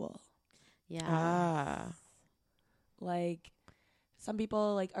is cool. Yeah. Like. Some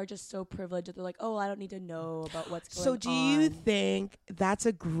people like are just so privileged that they're like, oh, I don't need to know about what's going on. So do you think that's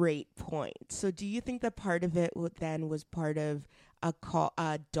a great point? So do you think that part of it then was part of a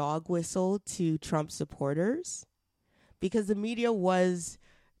dog whistle to Trump supporters? Because the media was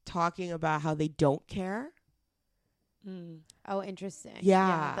talking about how they don't care. Oh, interesting.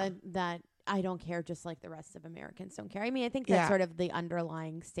 Yeah. That I don't care, just like the rest of Americans don't care. I mean, I think that's sort of the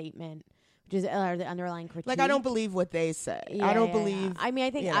underlying statement. Just the underlying critique. Like, I don't believe what they say. I don't believe. I mean,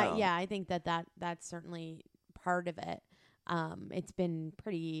 I think, I think that's certainly part of it. It's been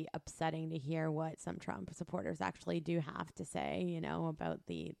pretty upsetting to hear what some Trump supporters actually do have to say, about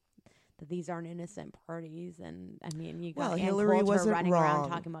that these aren't innocent parties. And I mean, you got Hillary wasn't running wrong. around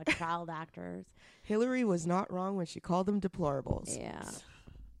talking about child actors. Hillary was not wrong when she called them deplorables. Yeah.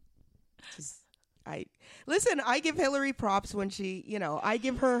 I give Hillary props when she, I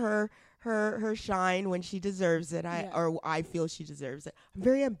give her shine when she deserves it. Or I feel she deserves it. I'm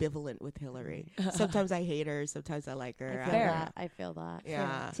very ambivalent with Hillary. Sometimes I hate her. Sometimes I like her. I feel that.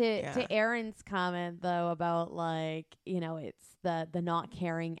 Yeah. To Aaron's comment though about like, it's the not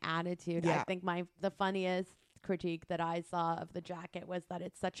caring attitude. Yeah. I think the funniest critique that I saw of the jacket was that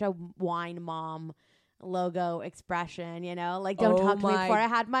it's such a wine mom logo expression, like don't talk to me before I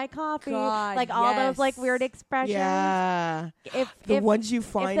had my coffee. God, like all those like weird expressions. Yeah. If the ones you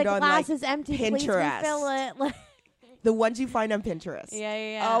find if the on glass like is empty, Pinterest. please refill it. Like, the ones you find on Pinterest.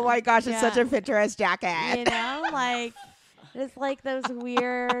 yeah. Oh my gosh, it's such a Pinterest jacket. Like it's like those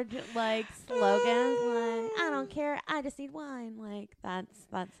weird like slogans. Like I don't care, I just need wine. Like that's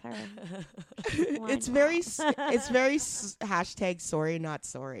her. It's very hashtag sorry not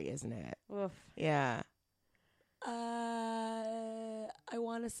sorry, isn't it? Oof. Yeah. I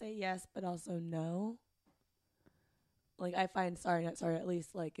want to say yes, but also no. Like, I find sorry, not sorry, at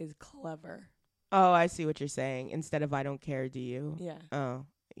least, like, is clever. Oh, I see what you're saying. Instead of I don't care, do you? Yeah. Oh,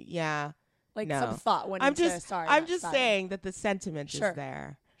 yeah. Like, No. some thought when I'm you say just sorry. I'm not just sorry. saying that the sentiment Sure. is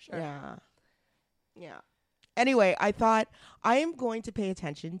there. Sure. Yeah. Yeah. Anyway, I thought I am going to pay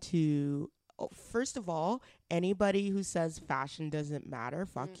attention to, first of all, anybody who says fashion doesn't matter,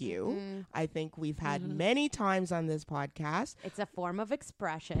 fuck you. I think we've had many times on this podcast. It's a form of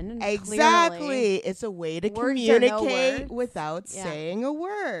expression. And Exactly. clearly, It's a way to words are no communicate words. without Yeah. saying a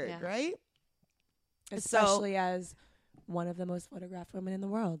word, Yeah. right? Especially as one of the most photographed women in the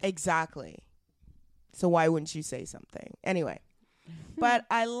world. Exactly. So why wouldn't you say something? Anyway. But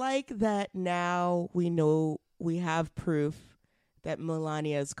I like that now we know we have proof that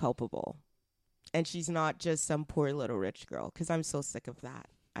Melania is culpable. And she's not just some poor little rich girl, because I'm so sick of that.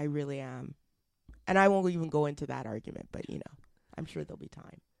 I really am. And I won't even go into that argument, but, you know, I'm sure there'll be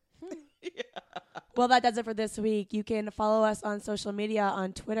time. Well, that does it for this week. You can follow us on social media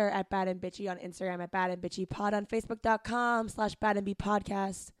on Twitter at Bad and Bitchy, on Instagram at Bad and Bitchy Pod, on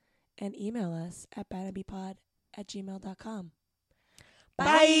Facebook.com/badandbpodcast, and email us at badandbpod@gmail.com.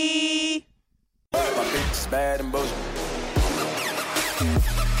 Bye. My bitch is bad and bullshit.